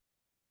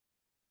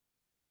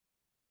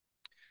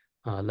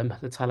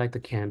 Let's highlight the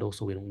candle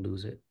so we don't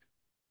lose it.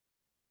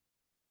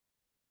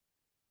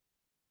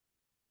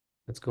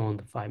 Let's go on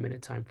the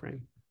 5-minute time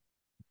frame.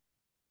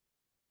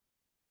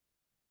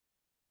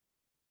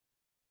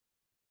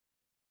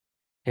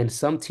 And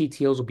some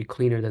TTOs will be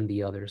cleaner than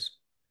the others.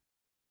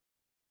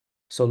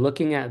 So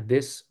looking at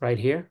this right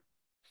here,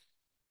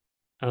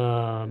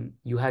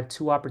 you had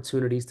 2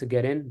 opportunities to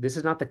get in. This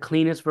is not the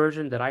cleanest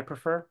version that I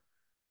prefer,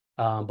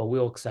 but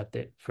we'll accept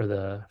it for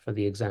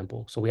the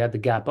example. So we had the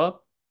gap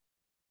up.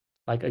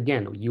 Like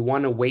again, you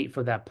want to wait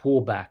for that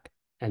pullback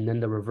and then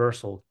the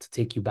reversal to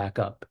take you back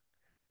up.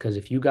 Because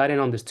if you got in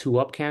on this 2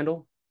 up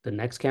candle, the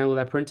next candle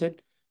that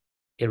printed,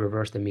 it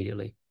reversed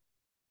immediately.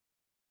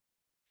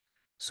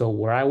 So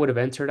where I would have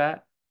entered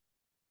at,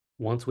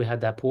 once we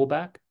had that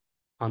pullback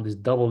on this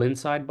double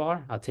inside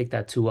bar, I'll take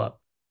that 2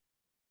 up.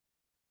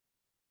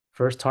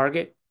 First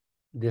target,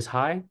 this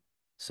high.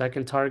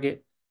 Second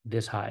target,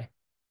 this high.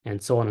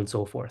 And so on and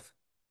so forth.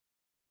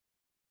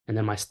 And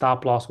then my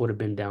stop loss would have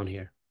been down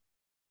here.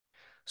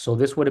 So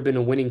this would have been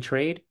a winning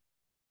trade.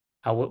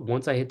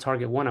 Once I hit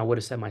target 1, I would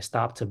have set my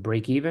stop to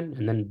break even.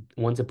 And then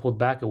once it pulled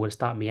back, it would have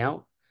stopped me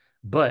out.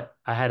 But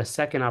I had a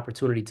second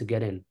opportunity to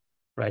get in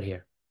right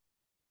here.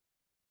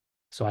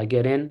 So I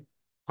get in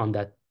on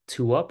that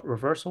 2 up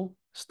reversal,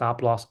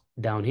 stop loss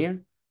down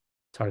here,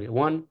 target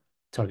 1,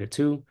 target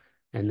 2,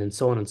 and then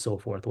so on and so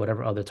forth,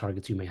 whatever other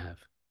targets you may have.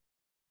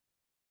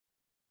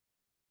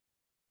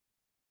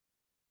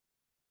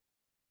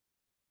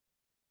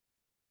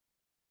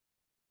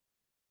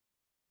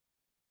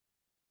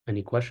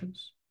 Any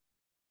questions?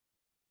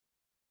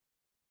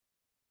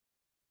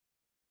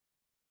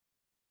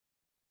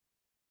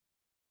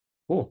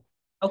 Cool.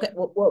 Okay,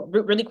 well,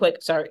 really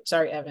quick. Sorry,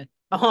 Evan.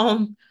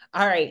 All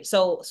right.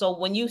 So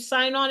when you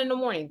sign on in the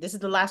morning, this is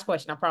the last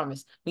question, I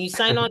promise. When you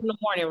sign on in the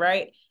morning,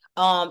 right?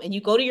 And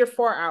you go to your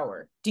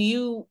 4-hour, do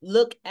you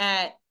look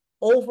at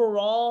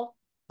overall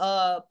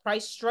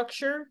price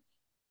structure,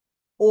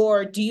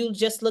 or do you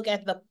just look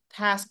at the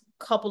past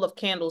couple of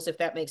candles, if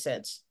that makes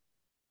sense?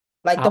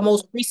 Like the I'll,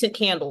 most recent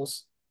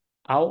candles.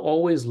 I'll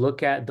always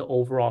look at the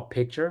overall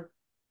picture,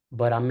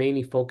 but I'm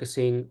mainly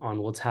focusing on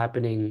what's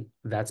happening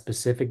that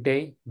specific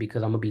day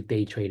because I'm gonna be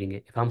day trading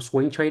it. If I'm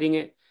swing trading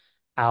it,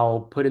 I'll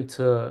put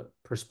into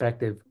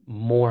perspective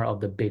more of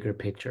the bigger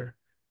picture.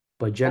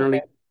 But Okay.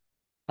 generally,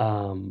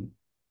 um,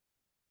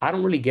 I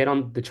don't really get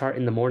on the chart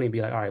in the morning and be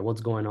like, all right,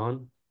 what's going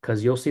on?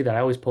 Because you'll see that I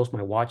always post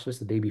my watch list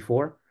the day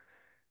before.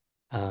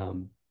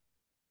 Um,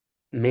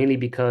 Mainly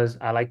because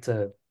I like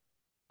to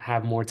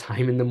have more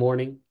time in the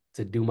morning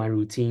to do my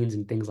routines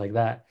and things like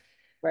that.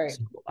 Right.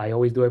 So I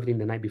always do everything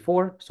the night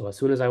before. So as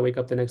soon as I wake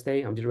up the next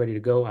day, I'm just ready to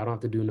go. I don't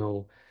have to do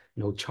no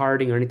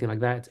charting or anything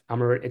like that.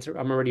 I'm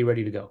already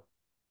ready to go.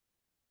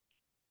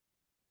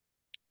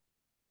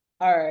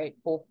 All right,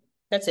 cool.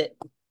 That's it.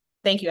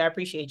 Thank you. I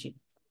appreciate you.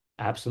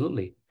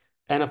 Absolutely.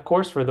 And of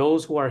course, for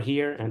those who are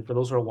here and for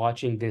those who are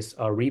watching this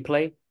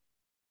replay,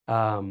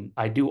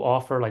 I do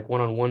offer like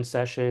one-on-one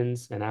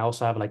sessions, and I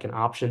also have like an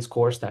options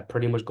course that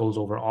pretty much goes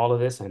over all of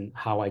this and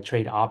how I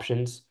trade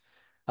options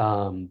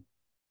um,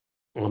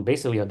 on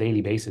basically a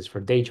daily basis for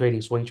day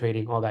trading, swing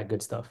trading, all that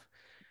good stuff.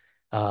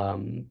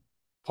 Um,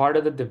 Part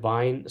of the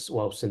Divine,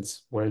 well,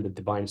 since we're in the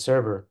Divine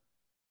server,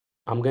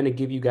 I'm going to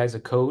give you guys a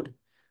code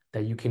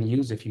that you can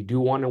use if you do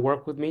want to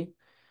work with me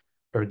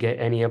or get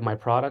any of my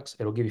products.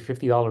 It'll give you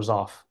 $50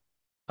 off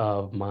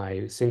of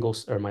my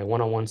singles or my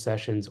one-on-one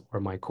sessions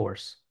or my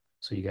course,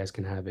 so you guys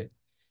can have it.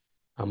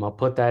 I'll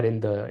put that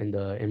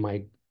in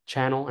my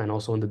channel and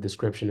also in the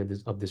description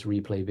of this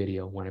replay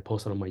video when I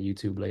post it on my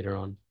YouTube later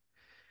on.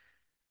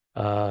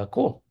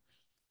 Cool.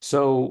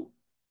 So,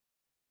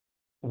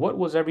 what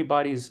was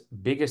everybody's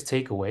biggest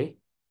takeaway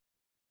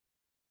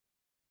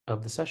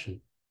of the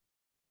session?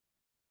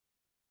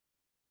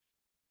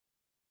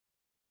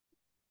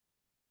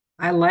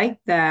 I like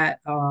that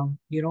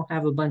you don't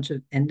have a bunch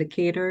of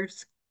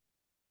indicators.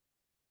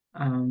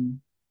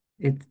 Um,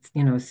 it,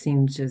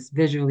 seems just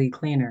visually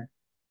cleaner.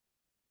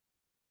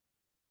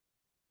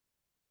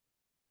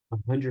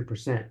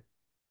 100%.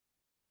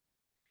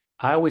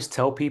 I always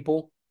tell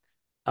people,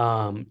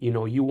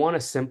 you want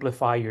to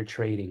simplify your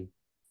trading.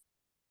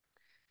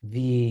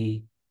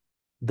 The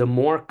the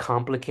more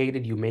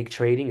complicated you make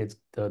trading, it's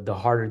the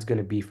harder it's going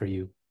to be for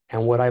you.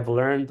 And what I've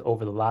learned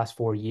over the last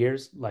 4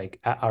 years, like,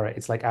 all right,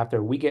 it's like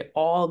after we get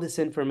all this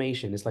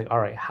information, it's like, all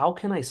right, how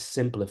can I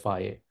simplify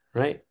it,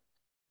 right?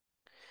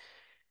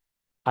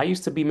 I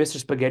used to be Mr.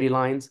 Spaghetti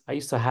Lines. I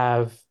used to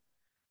have,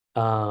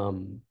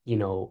 um, you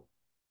know,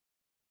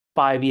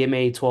 5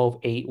 EMA, 12,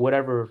 8,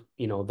 whatever,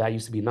 that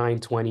used to be 9,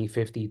 20,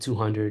 50,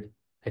 200,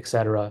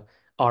 etc.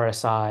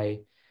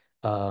 RSI,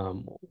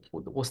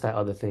 what's that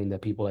other thing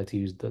that people like to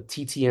use? The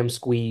TTM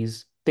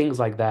squeeze, things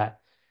like that.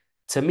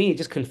 To me, it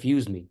just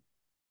confused me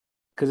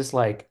because it's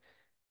like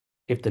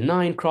if the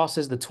 9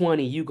 crosses the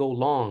 20, you go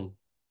long.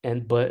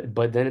 And but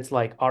then it's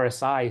like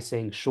RSI is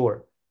saying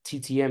short,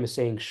 TTM is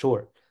saying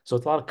short. So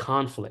it's a lot of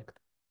conflict.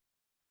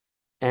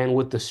 And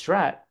with the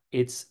strat,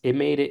 it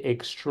made it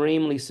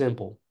extremely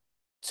simple.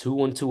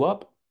 2 and 2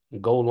 up,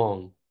 go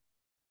long.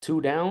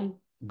 2 down,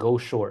 go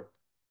short.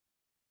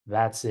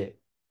 That's it.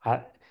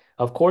 I,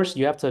 of course,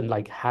 you have to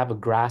like have a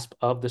grasp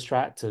of the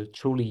strat to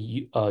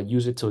truly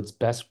use it to its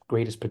best,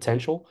 greatest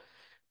potential.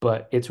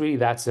 But it's really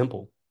that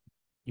simple.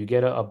 You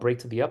get a break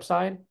to the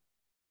upside,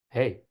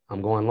 hey,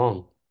 I'm going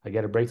long. I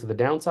get a break to the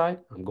downside,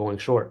 I'm going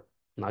short.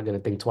 I'm not going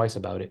to think twice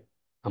about it.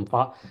 I'm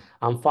fo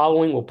I'm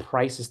following what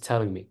price is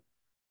telling me.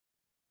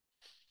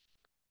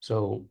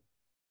 So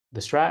the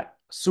strat,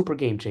 super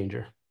game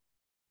changer.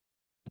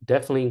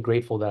 Definitely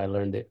grateful that I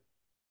learned it.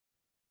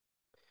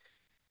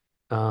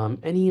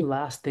 Any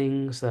last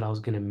things that I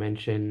was going to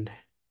mention?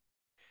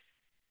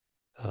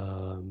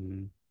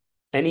 Um,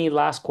 any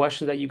last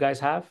questions that you guys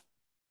have?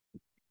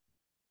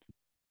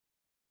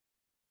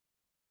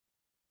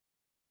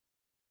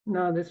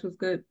 No, this was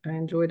good. I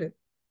enjoyed it.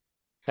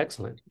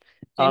 Excellent.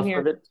 Same For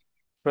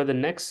here. the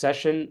next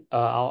session,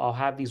 I'll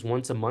have these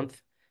once a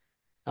month.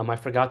 I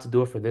forgot to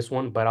do it for this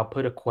one, but I'll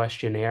put a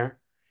questionnaire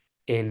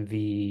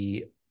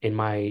in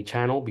my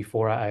channel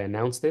before I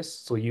announce this,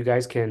 so you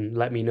guys can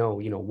let me know,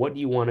 what do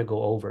you want to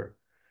go over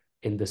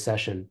in the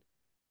session,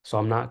 so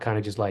I'm not kind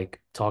of just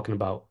like talking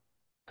about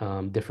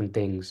different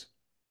things.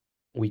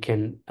 We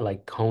can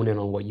like hone in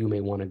on what you may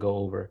want to go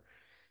over,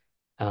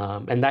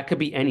 and that could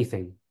be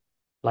anything.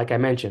 Like I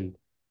mentioned,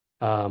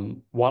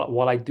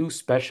 while I do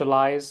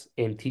specialize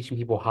in teaching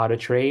people how to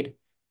trade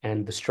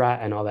and the strat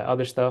and all that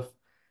other stuff,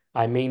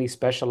 I mainly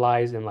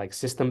specialize in like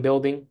system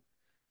building.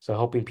 So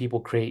helping people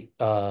create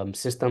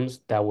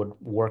systems that would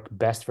work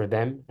best for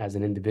them as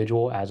an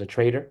individual, as a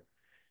trader.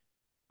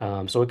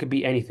 So it could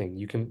be anything.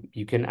 You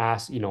can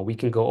ask, we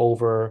can go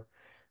over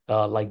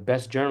like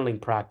best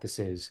journaling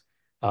practices,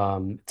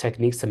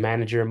 techniques to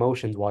manage your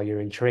emotions while you're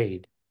in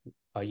trade,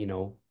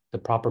 the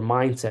proper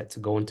mindset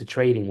to go into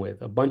trading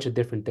with, a bunch of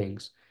different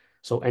things.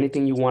 So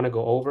anything you want to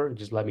go over,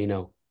 just let me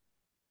know.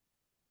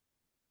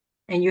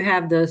 And you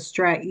have the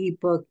Strat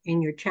ebook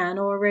in your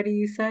channel already,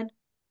 you said?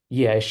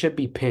 Yeah, it should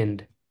be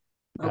pinned.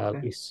 Let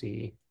Okay. me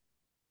see.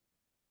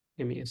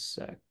 Give me a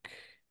sec.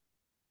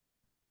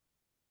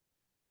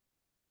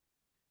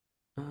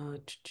 Uh,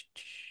 ch- ch-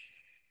 ch-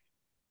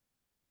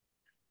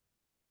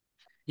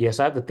 Yes,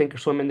 I have the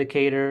Thinkorswim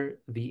indicator,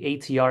 the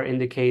ATR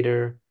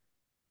indicator,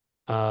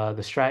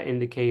 the Strat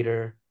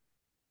indicator.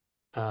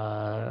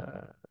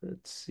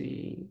 Let's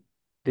see.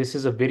 This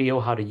is a video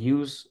how to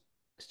use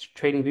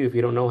TradingView if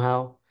you don't know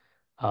how.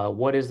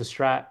 What is the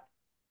Strat?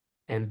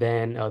 And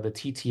then the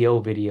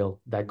TTO video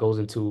that goes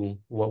into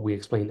what we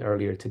explained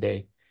earlier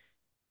today.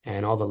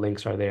 And all the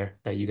links are there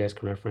that you guys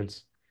can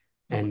reference.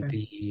 And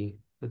Okay.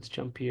 let's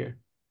jump here.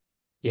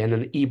 Yeah, and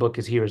then the ebook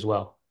is here as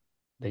well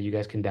that you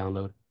guys can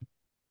download.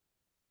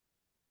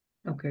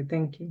 Okay.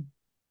 Thank you.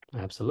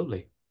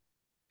 Absolutely.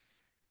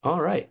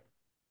 All right.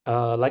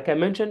 Like I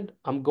mentioned,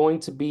 I'm going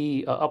to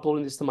be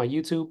uploading this to my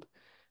YouTube.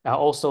 I'll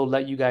also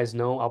let you guys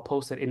know. I'll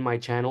post it in my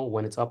channel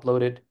when it's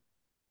uploaded.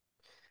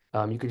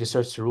 You can just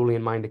search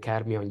Cerulean Mind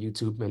Academy on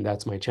YouTube, and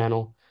that's my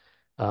channel.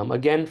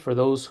 Again, for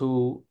those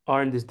who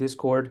are in this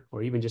Discord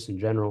or even just in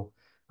general,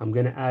 I'm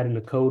going to add in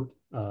the code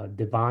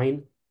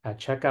Divine at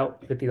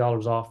checkout,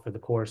 $50 off for the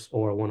course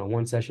or a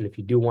one-on-one session. If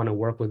you do want to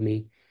work with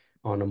me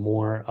on a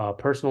more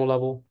personal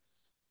level,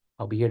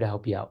 I'll be here to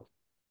help you out.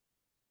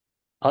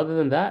 Other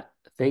than that,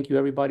 thank you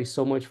everybody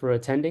so much for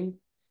attending.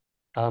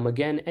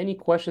 Again, any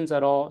questions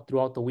at all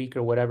throughout the week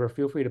or whatever,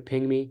 feel free to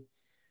ping me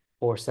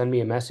or send me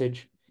a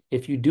message.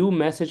 If you do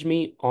message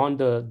me on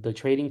the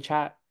trading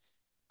chat,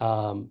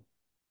 um,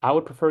 I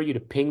would prefer you to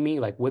ping me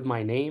like with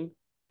my name,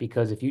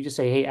 because if you just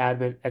say, hey,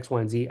 Advent X,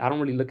 Y, and Z, I don't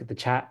really look at the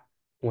chat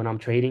when I'm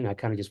trading. I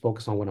kind of just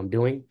focus on what I'm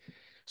doing.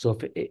 So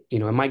if it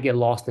might get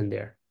lost in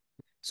there.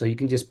 So you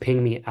can just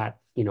ping me at,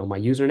 my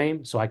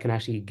username so I can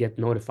actually get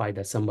notified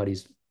that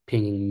somebody's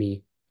pinging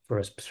me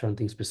for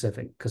something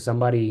specific. Because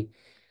somebody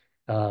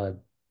uh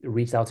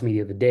reached out to me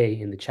the other day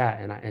in the chat,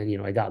 and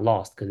I got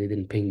lost because they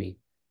didn't ping me.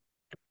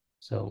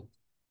 So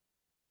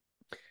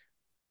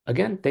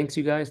again, thanks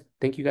you guys.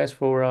 Thank you guys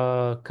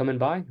for coming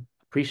by.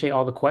 Appreciate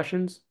all the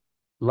questions.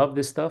 Love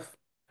this stuff.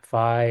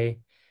 If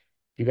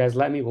you guys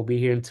let me, we'll be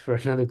here for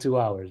another 2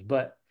 hours.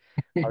 But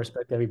I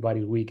respect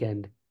everybody's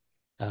weekend.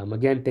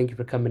 Again, thank you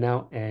for coming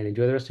out and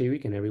enjoy the rest of your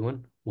weekend,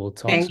 everyone. We'll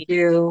talk Thank Thank soon.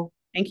 you. you.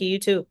 Thank you. You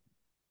too.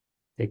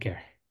 Take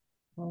care.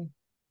 Bye.